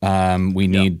 We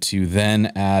need to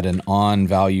then add an on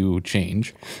value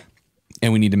change,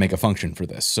 and we need to make a function for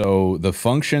this. So the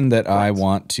function that I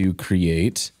want to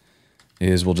create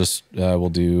is we'll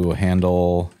do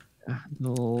handle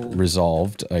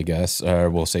resolved, I guess, or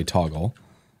we'll say toggle.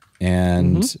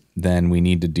 And then we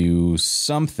need to do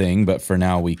something, but for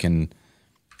now we can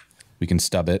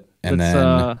stub it and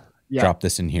then drop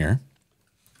this in here.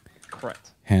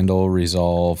 Correct. Handle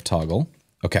resolve toggle.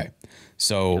 Okay.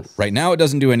 So right now it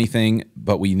doesn't do anything,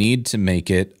 but we need to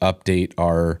make it update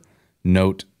our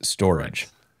note storage.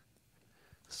 Right.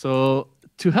 So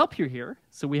to help you here,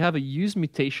 so we have a use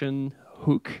mutation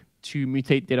hook to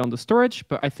mutate data on the storage,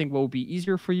 but I think what will be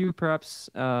easier for you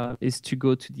perhaps is to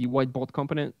go to the whiteboard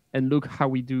component and look how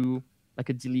we do like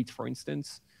a delete, for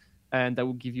instance, and that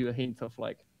will give you a hint of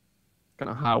like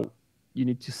kind of how you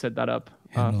need to set that up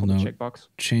for the checkbox.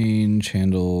 Change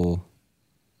handle.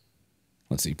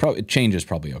 Let's see. Probably change is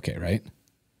probably okay, right?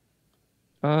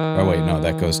 Oh wait, no,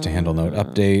 that goes to handle note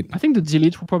update. I think the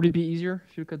delete will probably be easier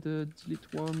if you look at the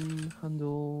delete one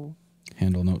handle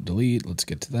note delete. Let's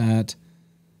get to that.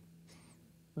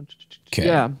 Okay.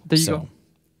 Yeah, there you go.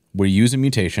 We use a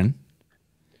mutation.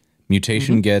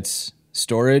 Mutation gets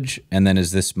storage, and then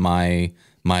is this my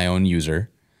own user?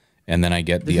 And then I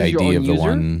get the ID of the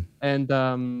one. And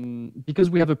because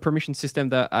we have a permission system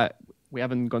that we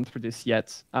haven't gone through this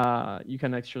yet, you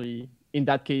can actually, in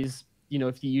that case,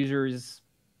 if the user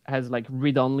has like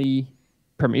read-only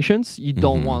permissions, you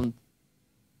don't want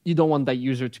that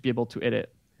user to be able to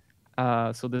edit.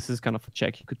 So this is kind of a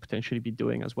check you could potentially be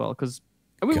doing as well, because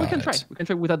we can try. We can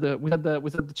try without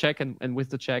the check and with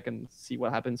the check and see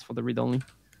what happens for the read-only.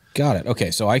 Got it.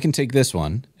 Okay, so I can take this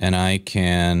one and I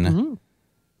can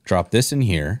drop this in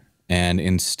here, and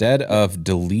instead of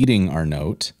deleting our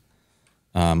note,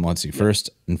 let's see. First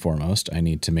and foremost, I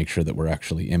need to make sure that we're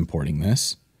actually importing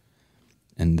this,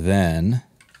 and then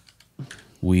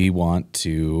we want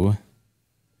to.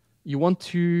 You want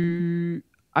to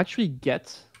actually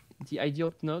get the ID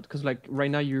of the node, because like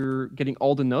right now you're getting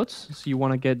all the nodes, so you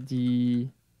want to get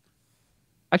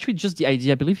just the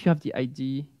ID. I believe you have the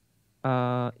ID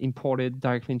imported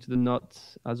directly into the node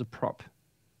as a prop.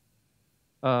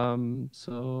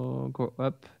 So go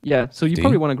up. Yeah, so you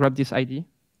probably want to grab this ID.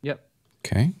 Yep.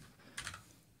 Okay.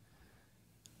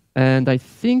 And I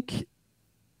think,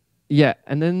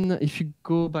 and then if you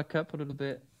go back up a little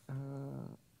bit,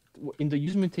 in the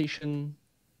use mutation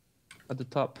at the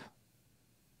top,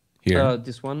 here,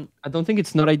 this one, I don't think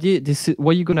it's not ID. This is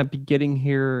what you're gonna be getting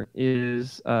here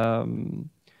is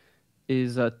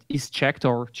checked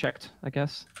or checked, I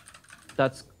guess.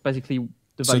 That's basically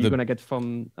the value you're gonna get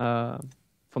from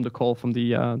the call from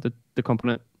the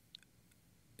component.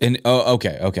 And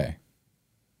okay.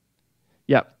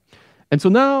 Yeah, and so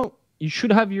now you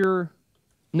should have your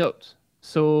note.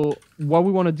 So what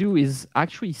we want to do is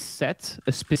actually set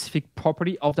a specific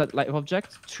property of that live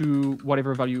object to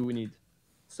whatever value we need.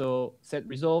 So set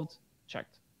resolved,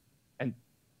 checked. And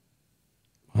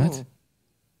what?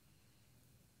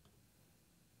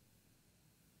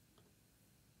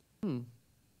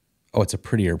 Oh, it's a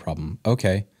prettier problem.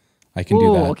 Okay, I can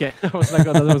do that. Okay. I was like,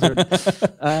 that was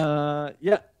weird.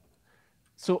 Yeah.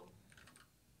 So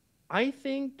I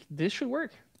think this should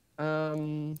work.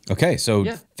 Okay, so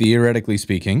theoretically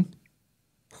speaking,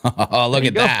 look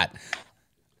at that.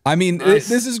 I mean,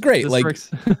 this is great. This works.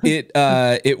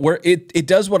 It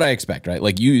does what I expect, right?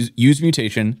 Like use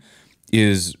mutation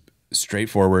is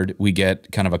straightforward. We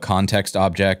get kind of a context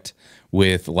object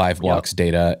with Liveblocks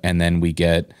data, and then we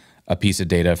get a piece of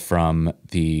data from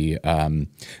the,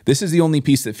 this is the only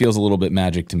piece that feels a little bit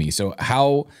magic to me. So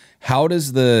how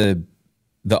does the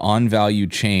on value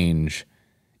change?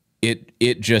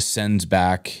 It just sends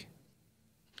back.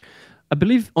 I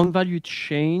believe on value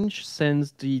change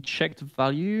sends the checked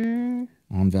value.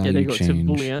 On value there you go.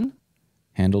 change. It's a Boolean.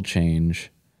 Handle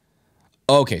change.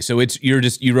 Okay, so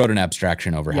you wrote an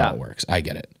abstraction over how it works. I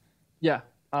get it. Yeah.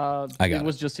 It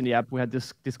was just in the app. We had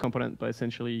this component, but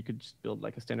essentially you could just build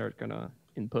like a standard kind of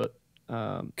input.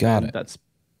 Got it. That's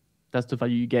the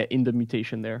value you get in the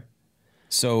mutation there.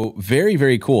 So very,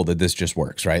 very cool that this just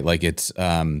works, right? Like it's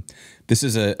this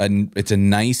is it's a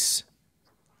nice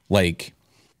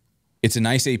it's a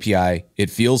nice API. It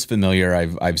feels familiar.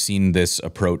 I've seen this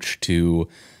approach to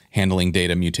handling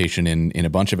data mutation in a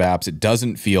bunch of apps. It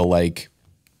doesn't feel like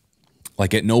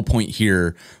at no point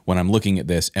here when I'm looking at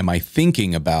this am I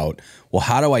thinking about, well,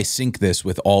 how do I sync this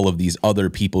with all of these other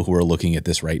people who are looking at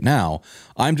this right now?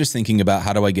 I'm just thinking about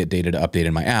how do I get data to update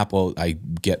in my app? Well, I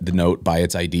get the note by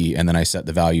its ID and then I set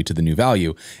the value to the new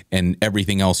value and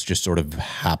everything else just sort of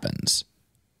happens.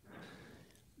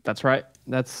 That's right.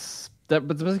 But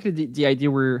basically the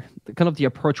idea the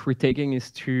approach we're taking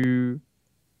is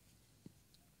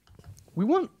we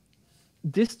want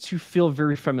this to feel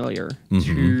very familiar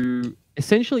to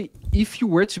essentially, if you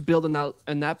were to build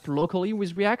an app locally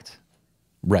with React,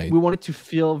 right? We want it to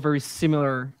feel very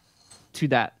similar to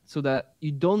that, so that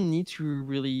you don't need to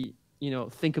really,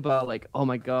 think about like, oh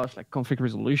my gosh, like conflict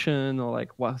resolution or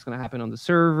like what's going to happen on the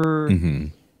server.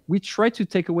 We try to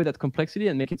take away that complexity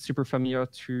and make it super familiar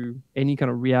to any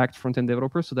kind of React front-end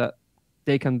developer so that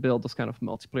they can build those kind of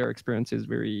multiplayer experiences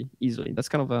very easily. That's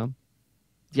kind of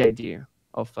the idea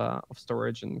of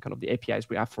storage and kind of the APIs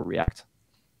we have for React.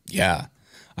 Yeah.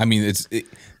 I mean,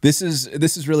 this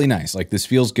is really nice. Like this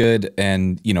feels good.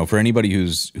 And, for anybody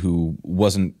who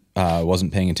wasn't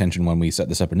paying attention when we set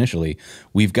this up initially,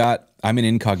 I'm in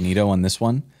incognito on this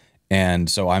one. And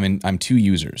so I'm two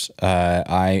users.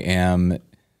 I am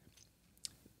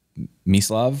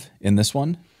Mislav in this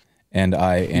one, and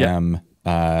I am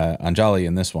Anjali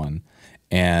in this one.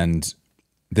 And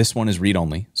this one is read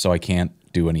only, so I can't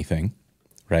do anything,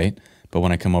 right? But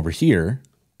when I come over here,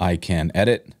 I can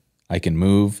edit, I can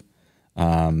move,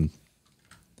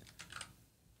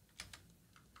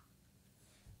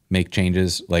 make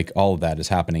changes, like all of that is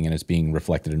happening and it's being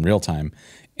reflected in real time.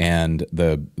 And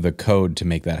the code to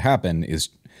make that happen is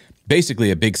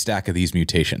basically a big stack of these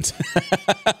mutations.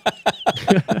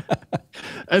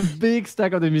 A big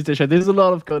stack of the mutation. There's a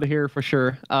lot of code here for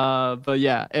sure. But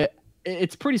yeah,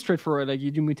 it's pretty straightforward. Like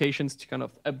you do mutations to kind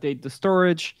of update the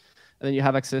storage, and then you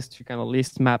have access to kind of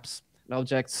list maps and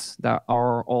objects that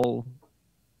are all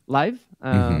live.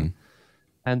 And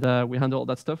we handle all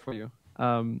that stuff for you.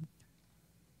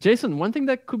 Jason, one thing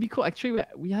that could be cool, actually,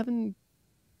 we haven't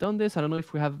done this. I don't know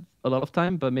if we have a lot of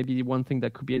time, but maybe one thing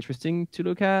that could be interesting to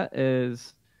look at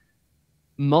is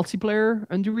multiplayer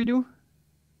undo redo.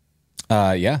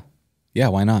 Yeah,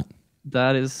 why not?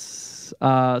 That is,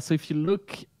 so if you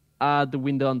look at the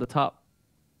window on the top,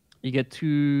 you get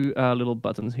two little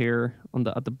buttons here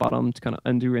at the bottom to kind of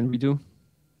undo and redo.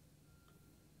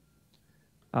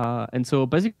 And so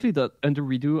basically the undo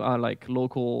redo are like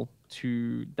local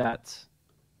to that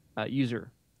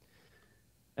user.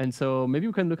 And so maybe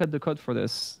we can look at the code for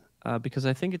this because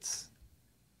I think it's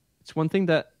one thing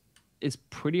that is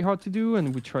pretty hard to do,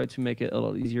 and we try to make it a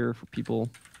lot easier for people.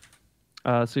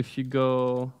 So if you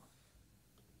go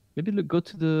to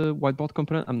the whiteboard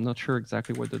component. I'm not sure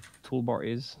exactly where the toolbar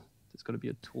is. There's got to be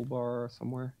a toolbar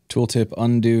somewhere. Tooltip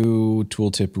undo,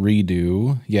 tooltip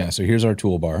redo. Yeah, so here's our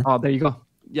toolbar. Oh, there you go.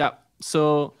 Yeah.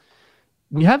 So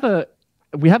we have a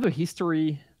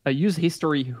history, a use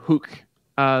history hook.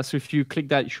 So if you click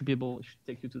that, it should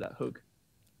take you to that hook.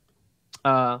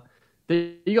 There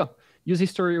you go. Use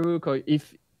history hook,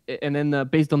 and then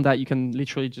based on that, you can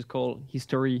literally just call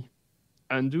history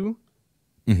undo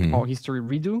or history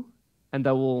redo, and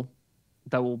that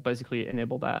will basically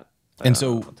enable that and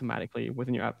so automatically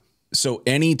within your app. So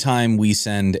anytime we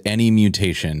send any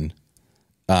mutation,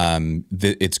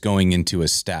 it's going into a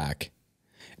stack.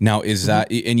 Now, is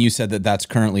that, and you said that that's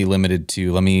currently limited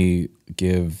to, let me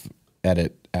give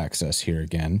edit access here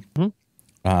again.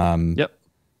 Yep.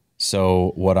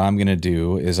 So what I'm going to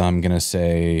do is I'm going to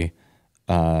say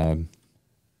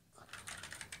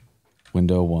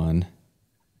window 1.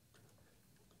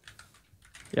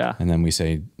 Yeah. And then we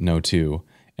say no 2.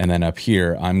 And then up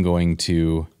here, I'm going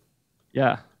to.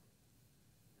 Yeah.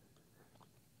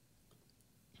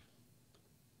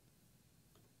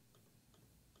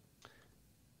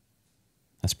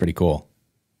 That's pretty cool.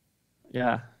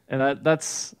 Yeah. And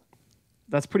that's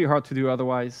that's pretty hard to do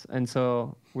otherwise. And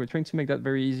so we're trying to make that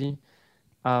very easy.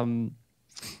 Yeah,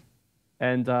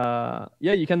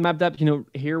 you can map that.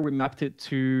 Here we mapped it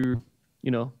to,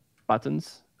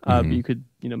 buttons. But you could,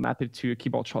 map it to a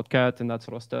keyboard shortcut and that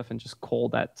sort of stuff, and just call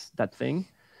that thing.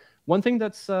 One thing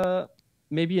that's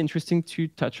maybe interesting to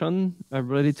touch on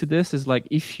related to this is like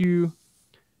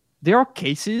there are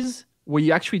cases where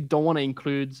you actually don't want to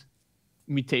include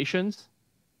mutations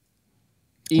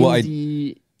in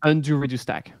the undo redo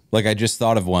stack. Like I just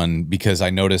thought of one because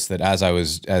I noticed that as I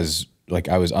was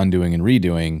undoing and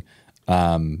redoing,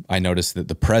 I noticed that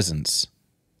the presence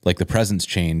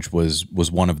change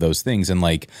was one of those things. And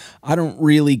like, I don't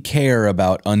really care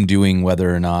about undoing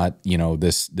whether or not,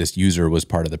 this user was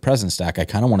part of the presence stack. I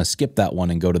kind of want to skip that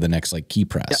one and go to the next like key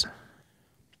press. Yeah.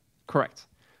 Correct.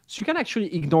 So you can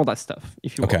actually ignore that stuff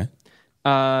if you want. Okay.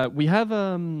 We have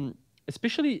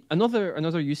especially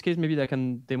another use case maybe that I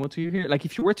can demo to you here. Like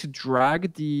if you were to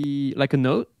drag a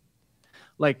note,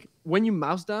 like when you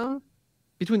mouse down,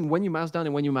 between when you mouse down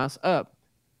and when you mouse up,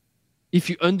 if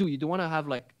you undo, you don't want to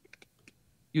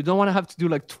have to do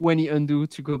like 20 undo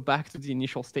to go back to the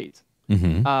initial state.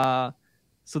 So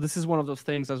this is one of those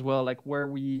things as well, like where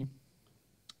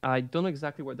I don't know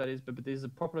exactly what that is, but there's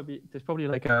probably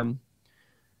like a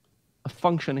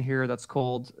function here that's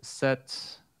called set,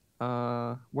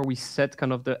 where we set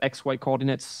kind of the XY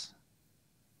coordinates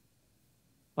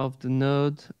of the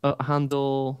node,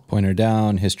 handle pointer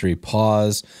down, history,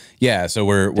 pause. Yeah, so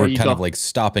we're kind of like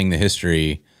stopping the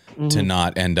history to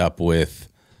not end up with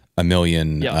a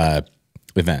million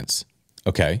events.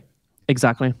 Okay.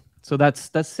 Exactly. So that's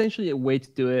essentially a way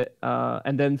to do it.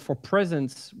 And then for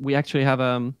presence, we actually have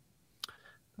a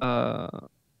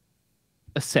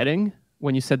setting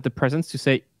when you set the presence to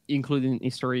say include in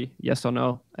history, yes or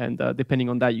no. And depending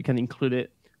on that, you can include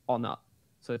it or not.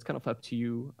 So it's kind of up to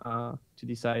you to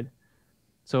decide.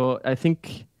 So I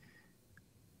think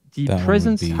the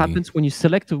presence happens when you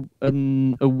select a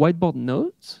whiteboard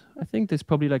note. I think there's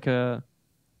probably like a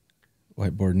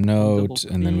whiteboard note,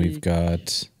 and then we've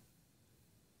got.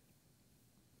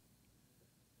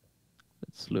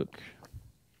 Let's look.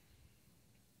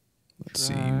 Let's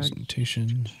see, use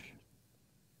notation.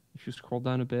 If you scroll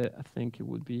down a bit, I think it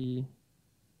would be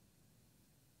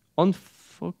on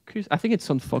focus. I think it's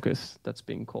on focus that's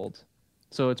being called.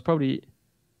 So it's probably.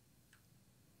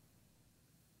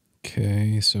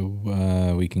 Okay,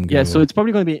 so we can go. Yeah, so it's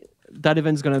probably going to be, that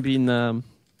event's going to be in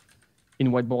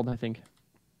whiteboard, I think,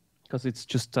 because it's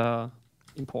just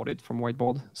imported from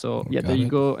whiteboard. So yeah, there you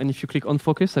go. And if you click on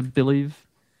focus, I believe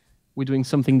we're doing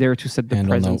something there to set the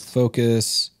presence. Note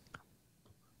focus.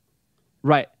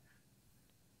 Right.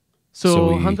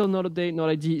 So handle node update, node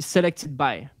ID selected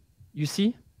by. You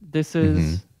see, this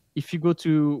is if you go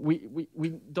to we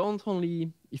don't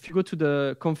only if you go to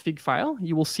the config file,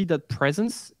 you will see that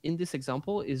presence in this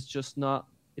example is just not.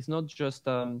 It's not just.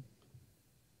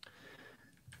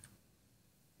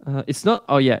 It's not.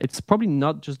 Oh yeah, it's probably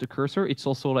not just the cursor. It's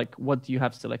also like what do you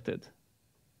have selected.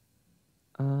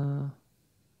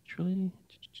 Actually,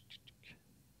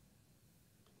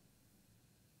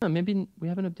 maybe we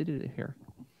haven't updated it here.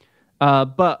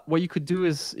 But what you could do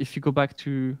is if you go back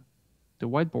to the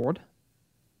whiteboard,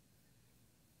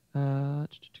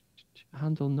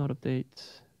 handle node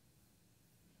update.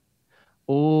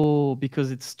 Oh, because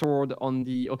it's stored on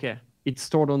the it's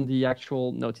stored on the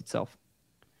actual note itself.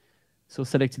 So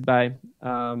selected by.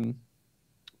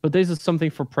 But there's something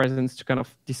for presence to kind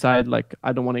of decide, like,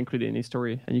 I don't want to include it in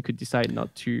history, and you could decide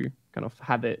not to kind of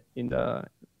have it in the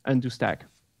undo stack,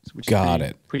 which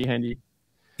is pretty handy.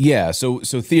 Yeah, so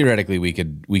theoretically we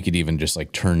could even just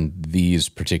like turn these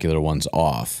particular ones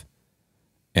off,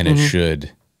 and it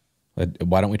should.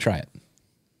 Why don't we try it?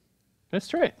 Let's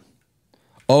try it.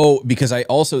 Oh, because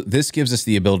this gives us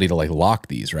the ability to like lock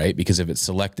these, right? Because if it's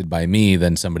selected by me,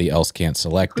 then somebody else can't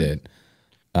select it.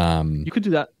 You could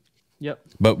do that. Yep.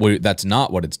 But that's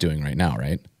not what it's doing right now,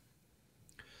 right?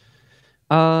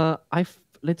 What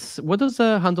does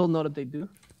handle node update do?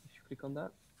 If you click on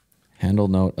that. Handle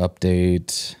note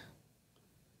update.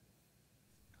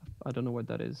 I don't know what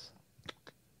that is.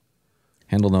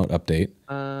 Handle note update.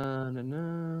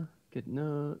 Get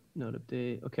node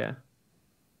update. Okay.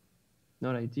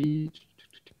 Node ID.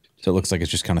 So it looks like it's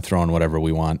just kind of throwing whatever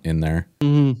we want in there.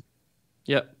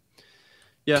 Yep.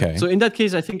 Yeah. Okay. So in that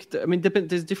case, I think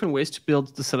there's different ways to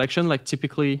build the selection. Like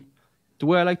typically, the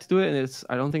way I like to do it, and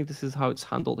I don't think this is how it's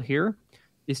handled here,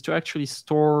 is to actually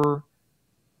store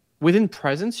within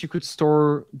presence. You could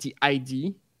store the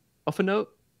ID of a node,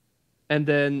 and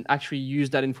then actually use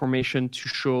that information to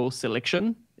show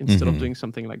selection instead of doing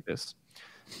something like this.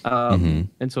 And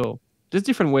so there's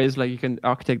different ways like you can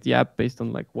architect the app based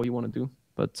on like what you want to do.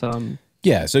 But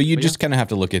yeah, so you just kind of have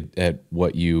to look at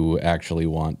what you actually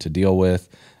want to deal with.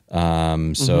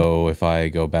 So if I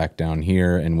go back down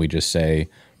here and we just say,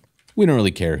 we don't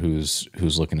really care who's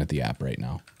looking at the app right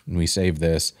now, and we save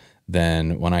this,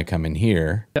 then when I come in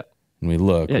here and we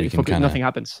look, we can kind of, nothing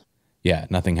happens. Yeah,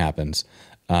 nothing happens.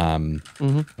 And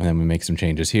then we make some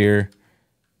changes here,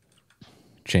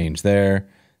 change there,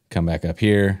 come back up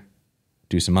here,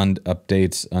 do some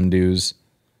updates, undos,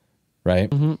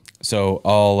 right? So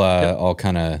all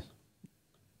kind of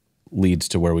leads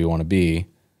to where we want to be,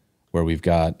 where we've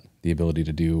got the ability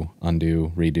to do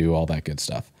undo, redo, all that good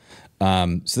stuff.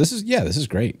 So this is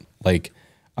great. Like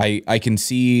I can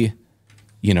see,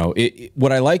 you know,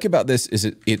 what I like about this is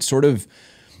it sort of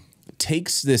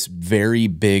takes this very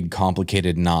big,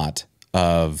 complicated knot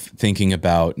of thinking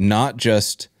about not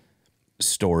just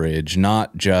storage,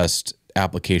 not just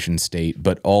application state,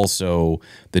 but also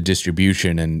the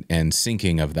distribution and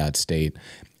syncing of that state.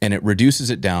 And it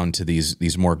reduces it down to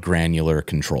these more granular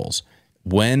controls.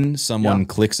 When someone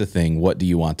clicks a thing, what do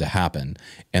you want to happen?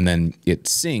 And then it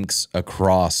syncs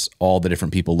across all the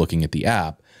different people looking at the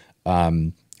app.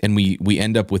 And we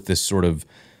end up with this sort of,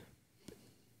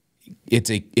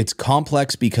 it's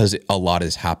complex because a lot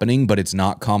is happening, but it's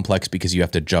not complex because you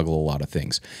have to juggle a lot of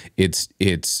things. It's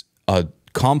a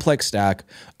complex stack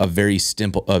of very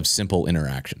simple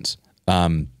interactions.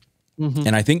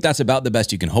 And I think that's about the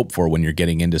best you can hope for when you're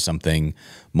getting into something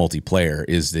multiplayer,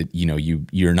 is that, you know,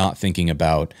 you're not thinking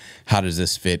about how does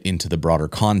this fit into the broader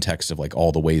context of like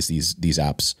all the ways these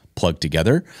apps plug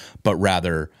together, but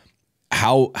rather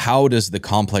how does the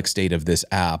complex state of this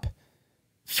app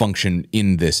function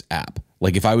in this app?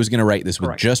 Like if I was going to write this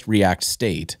with just React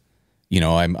state, you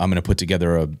know, I'm going to put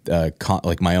together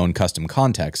like my own custom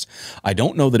context. I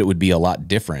don't know that it would be a lot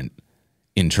different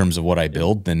in terms of what I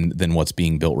build than what's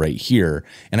being built right here.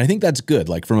 And I think that's good.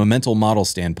 Like from a mental model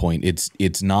standpoint,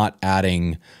 it's not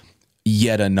adding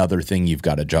yet another thing you've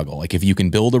got to juggle. Like if you can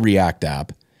build a React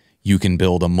app, you can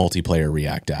build a multiplayer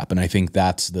React app. And I think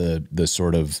that's the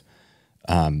sort of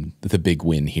the big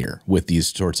win here with these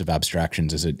sorts of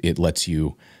abstractions, is it lets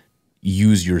you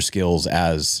use your skills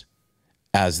as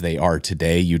they are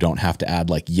today. You don't have to add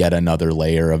like yet another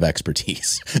layer of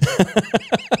expertise.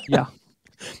 Yeah,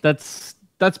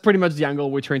 that's pretty much the angle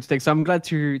we're trying to take. So I'm glad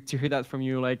to hear that from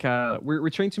you. Like we're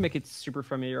trying to make it super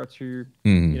familiar to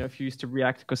you know, if you used to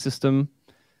React ecosystem,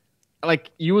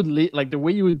 like you would like the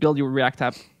way you would build your React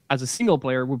app as a single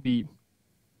player would be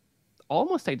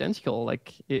almost identical.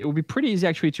 Like it would be pretty easy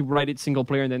actually to write it single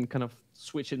player and then kind of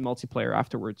switch it multiplayer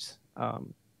afterwards.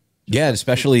 Yeah,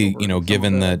 especially, you know,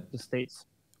 given that the states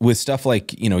with stuff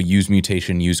like, you know, use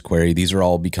mutation, use query, these are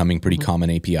all becoming pretty common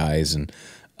APIs. And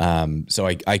so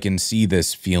I can see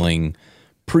this feeling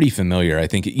pretty familiar. I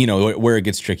think, you know, where it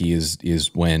gets tricky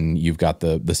is when you've got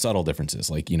the subtle differences.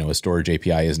 Like, you know, a storage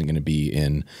API isn't going to be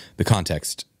in the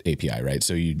context API, right?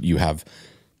 So you have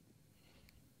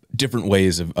different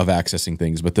ways of accessing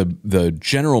things, but the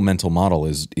general mental model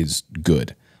is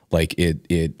good. Like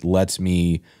it lets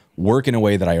me work in a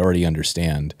way that I already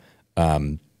understand.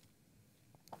 And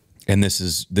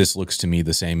this looks to me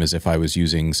the same as if I was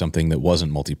using something that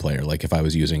wasn't multiplayer. Like if I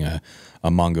was using a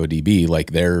MongoDB,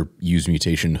 like their use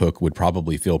mutation hook would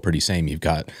probably feel pretty same. You've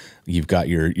got your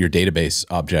database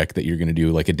object that you're going to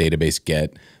do like a database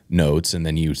get notes, and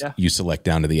then you select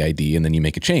down to the ID, and then you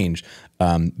make a change.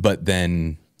 But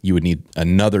then you would need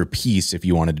another piece if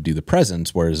you wanted to do the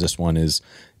presence, whereas this one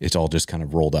it's all just kind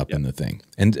of rolled up in the thing.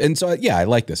 And so yeah, I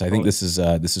like this. I think this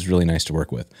is really nice to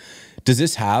work with. Does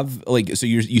this have like, so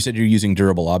you said you're using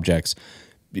durable objects.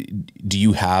 Do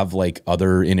you have like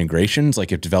other integrations?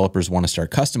 Like if developers want to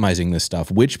start customizing this stuff,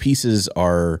 which pieces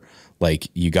are like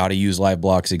you got to use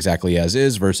Liveblocks exactly as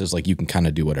is versus like you can kind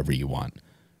of do whatever you want?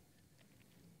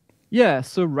 Yeah,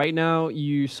 so right now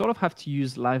you sort of have to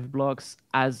use Liveblocks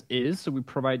as is. So we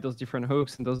provide those different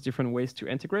hooks and those different ways to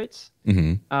integrate.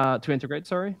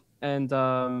 Sorry. And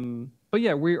but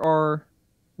yeah, we are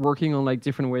working on like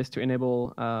different ways to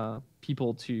enable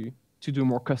people to do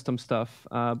more custom stuff.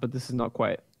 But this is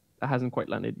hasn't quite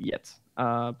landed yet.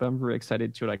 But I'm very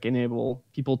excited to like enable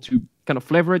people to kind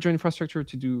of leverage your infrastructure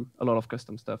to do a lot of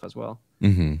custom stuff as well.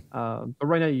 But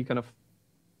right now you kind of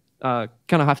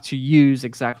have to use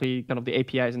exactly kind of the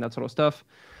APIs and that sort of stuff.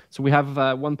 So we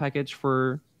have one package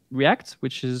for React,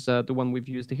 which is the one we've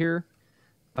used here.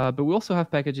 But we also have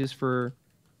packages for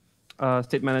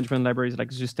state management libraries like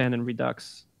Zustand and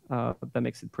Redux. That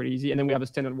makes it pretty easy. And then we have a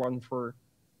standard one for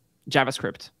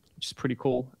JavaScript, which is pretty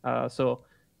cool. So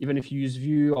even if you use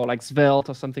Vue or like Svelte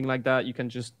or something like that, you can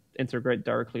just integrate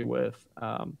directly with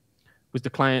with the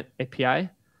client API.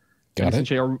 Got it.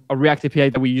 Essentially, a React API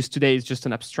that we use today is just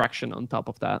an abstraction on top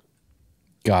of that.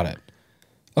 Got it.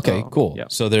 Okay, cool. Yeah.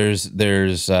 So there's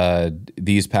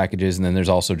these packages, and then there's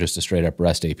also just a straight up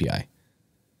REST API.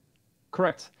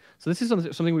 Correct. So this is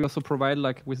something we also provide,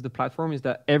 like with the platform, is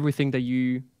that everything that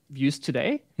you use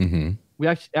today, we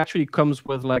actually comes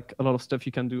with like a lot of stuff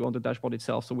you can do on the dashboard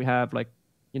itself. So we have like,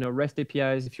 REST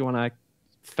APIs if you want to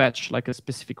fetch like a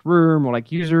specific room or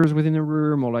like users within a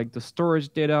room or like the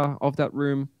storage data of that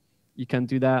room, you can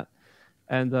do that.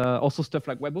 And also stuff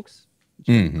like webhooks, which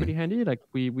is pretty handy. Like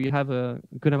we have a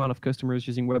good amount of customers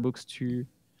using webhooks to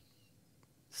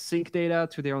sync data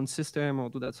to their own system or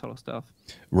do that sort of stuff.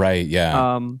 Right.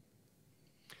 Yeah.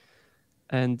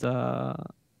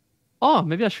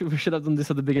 Maybe we should have done this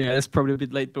at the beginning. It's probably a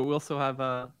bit late, but we also have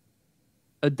a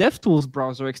DevTools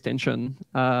browser extension,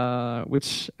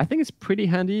 which I think is pretty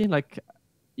handy. Like,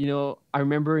 I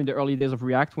remember in the early days of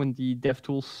React when the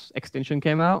DevTools extension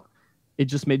came out, it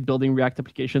just made building React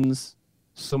applications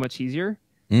so much easier.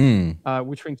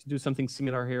 We're trying to do something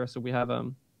similar here. So we have,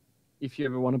 if you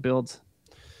ever want to build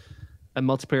a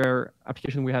multiplayer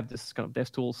application, we have this kind of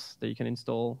DevTools that you can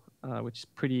install, which is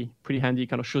pretty handy. It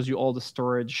kind of shows you all the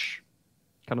storage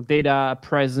kind of data,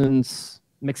 presence,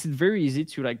 makes it very easy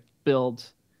to like build,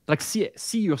 like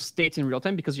see your state in real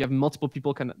time because you have multiple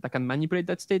people that can manipulate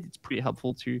that state. It's pretty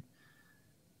helpful to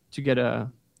get a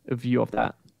view of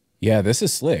that. Yeah, this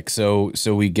is slick. So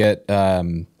we get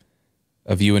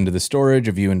a view into the storage,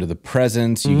 a view into the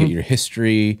presence, you get your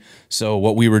history. So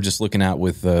what we were just looking at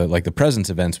with like the presence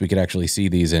events, we could actually see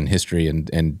these in history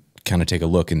and kind of take a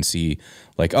look and see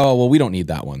like, oh, well, we don't need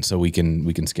that one. So we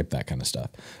can skip that kind of stuff.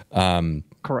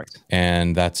 Correct.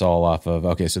 And that's all off of,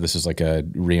 okay, so this is like a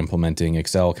re-implementing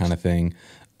Excel kind of thing.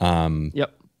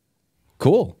 Yep.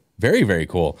 Cool. Very, very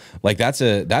cool. Like that's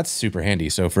super handy.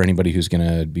 So for anybody who's going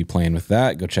to be playing with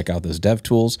that, go check out those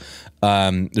DevTools.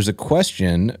 There's a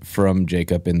question from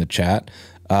Jacob in the chat.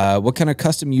 What kind of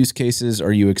custom use cases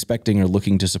are you expecting or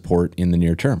looking to support in the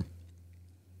near term?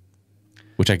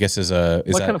 Which I guess is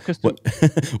kind of custom?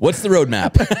 What's the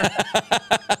roadmap?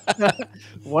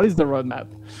 What is the roadmap?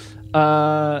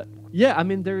 Yeah, I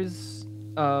mean, there's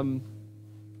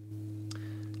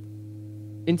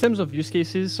in terms of use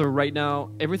cases, so right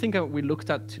now, everything that we looked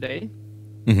at today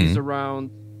is around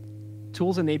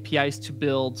tools and APIs to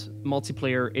build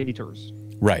multiplayer editors.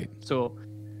 Right. So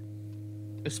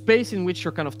a space in which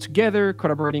you're kind of together,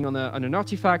 collaborating on an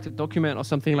artifact, a document, or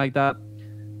something like that.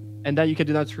 And then you can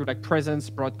do that through like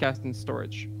presence, broadcast, and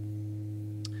storage.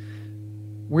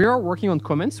 We are working on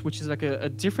comments, which is like a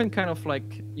different kind of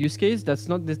like use case that's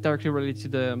not directly related to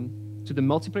the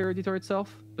multiplayer editor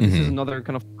itself. But this is another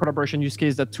kind of collaboration use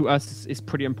case that to us is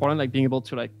pretty important, like being able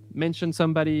to like mention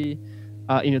somebody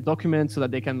in a document so that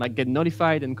they can like get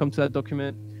notified and come to that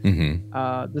document.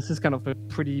 This is kind of a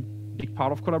pretty big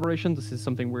part of collaboration. This is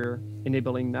something we're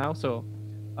enabling now. So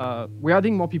we're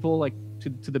adding more people like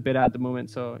to the beta at the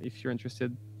moment. So if you're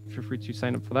interested, feel free to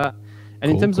sign up for that. And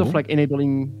in terms of like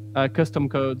enabling custom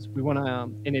codes, we want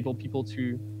to enable people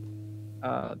to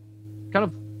kind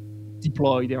of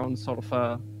deploy their own sort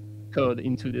of code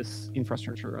into this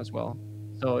infrastructure as well.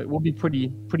 So it will be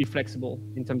pretty flexible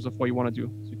in terms of what you want to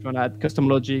do. So if you want to add custom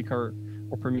logic or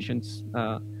permissions,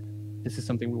 this is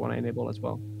something we want to enable as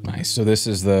well. Nice. So this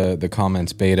is the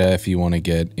comments beta if you want to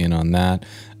get in on that.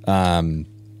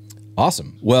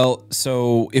 Awesome. Well,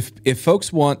 so if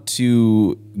folks want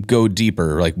to go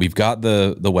deeper, like we've got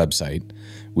the website,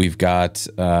 we've got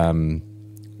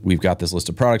this list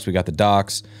of products, we got the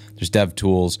docs, there's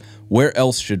DevTools. Where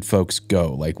else should folks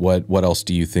go? Like what else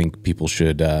do you think people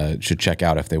should check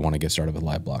out if they want to get started with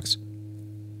Liveblocks?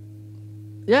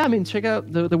 Yeah, I mean, check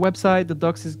out the website. The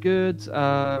docs is good.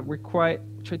 We're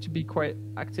try to be quite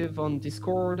active on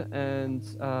Discord, and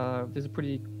there's a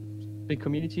pretty big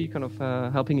community kind of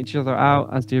helping each other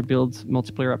out as they build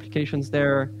multiplayer applications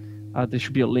there. There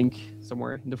should be a link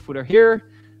somewhere in the footer here.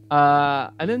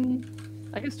 And then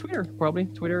I guess Twitter, probably.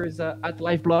 Twitter is at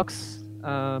Liveblocks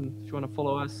if you want to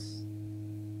follow us.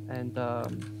 And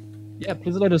yeah,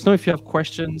 please let us know if you have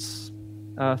questions,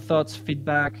 thoughts,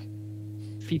 feedback,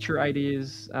 feature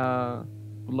ideas. Would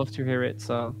love to hear it.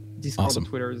 So Discord and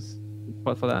Twitter is the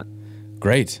spot for that.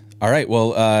 Great. All right.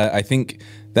 Well, I think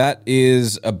that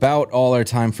is about all our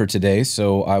time for today.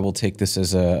 So I will take this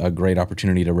as a great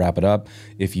opportunity to wrap it up.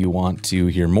 If you want to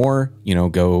hear more,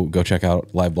 go check out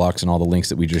Liveblocks and all the links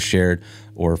that we just shared,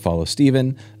 or follow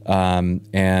Steven.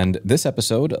 And this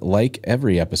episode, like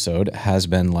every episode, has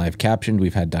been live captioned.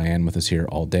 We've had Diane with us here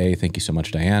all day. Thank you so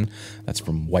much, Diane. That's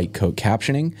from White Coat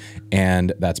Captioning,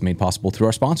 and that's made possible through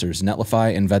our sponsors,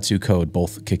 Netlify and Vetsu Code,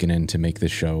 both kicking in to make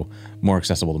this show more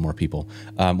accessible to more people.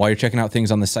 While you're checking out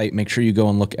things on the site, make sure you go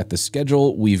and look at the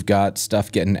schedule. We've got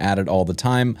stuff getting added all the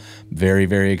time. Very,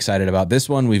 very excited about this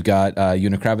one. We've got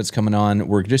Una Kravitz coming on.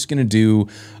 We're just going to do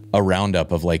a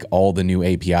roundup of like all the new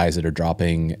APIs that are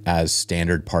dropping as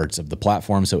standard parts of the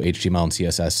platform. So HTML and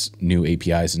CSS new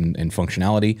APIs and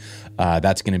functionality.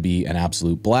 That's going to be an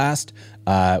absolute blast.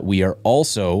 We are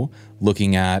also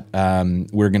looking at,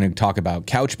 we're going to talk about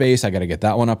Couchbase. I got to get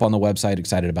that one up on the website.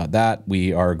 Excited about that.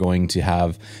 We are going to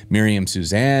have Miriam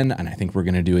Suzanne, and I think we're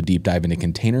going to do a deep dive into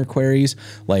container queries.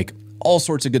 Like, all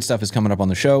sorts of good stuff is coming up on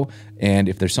the show. And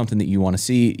if there's something that you want to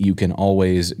see, you can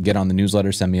always get on the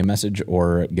newsletter, send me a message,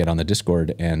 or get on the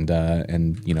Discord and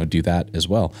you know, do that as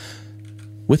well.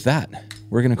 With that,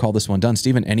 we're going to call this one done.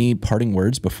 Steven, any parting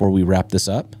words before we wrap this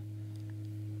up?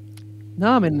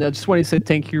 No, I mean, I just want to say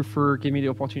thank you for giving me the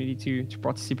opportunity to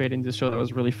participate in this show. That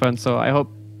was really fun. So I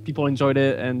hope people enjoyed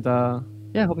it, and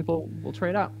yeah, I hope people will try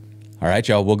it out. All right,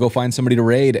 y'all. We'll go find somebody to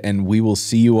raid, and we will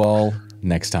see you all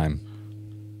next time.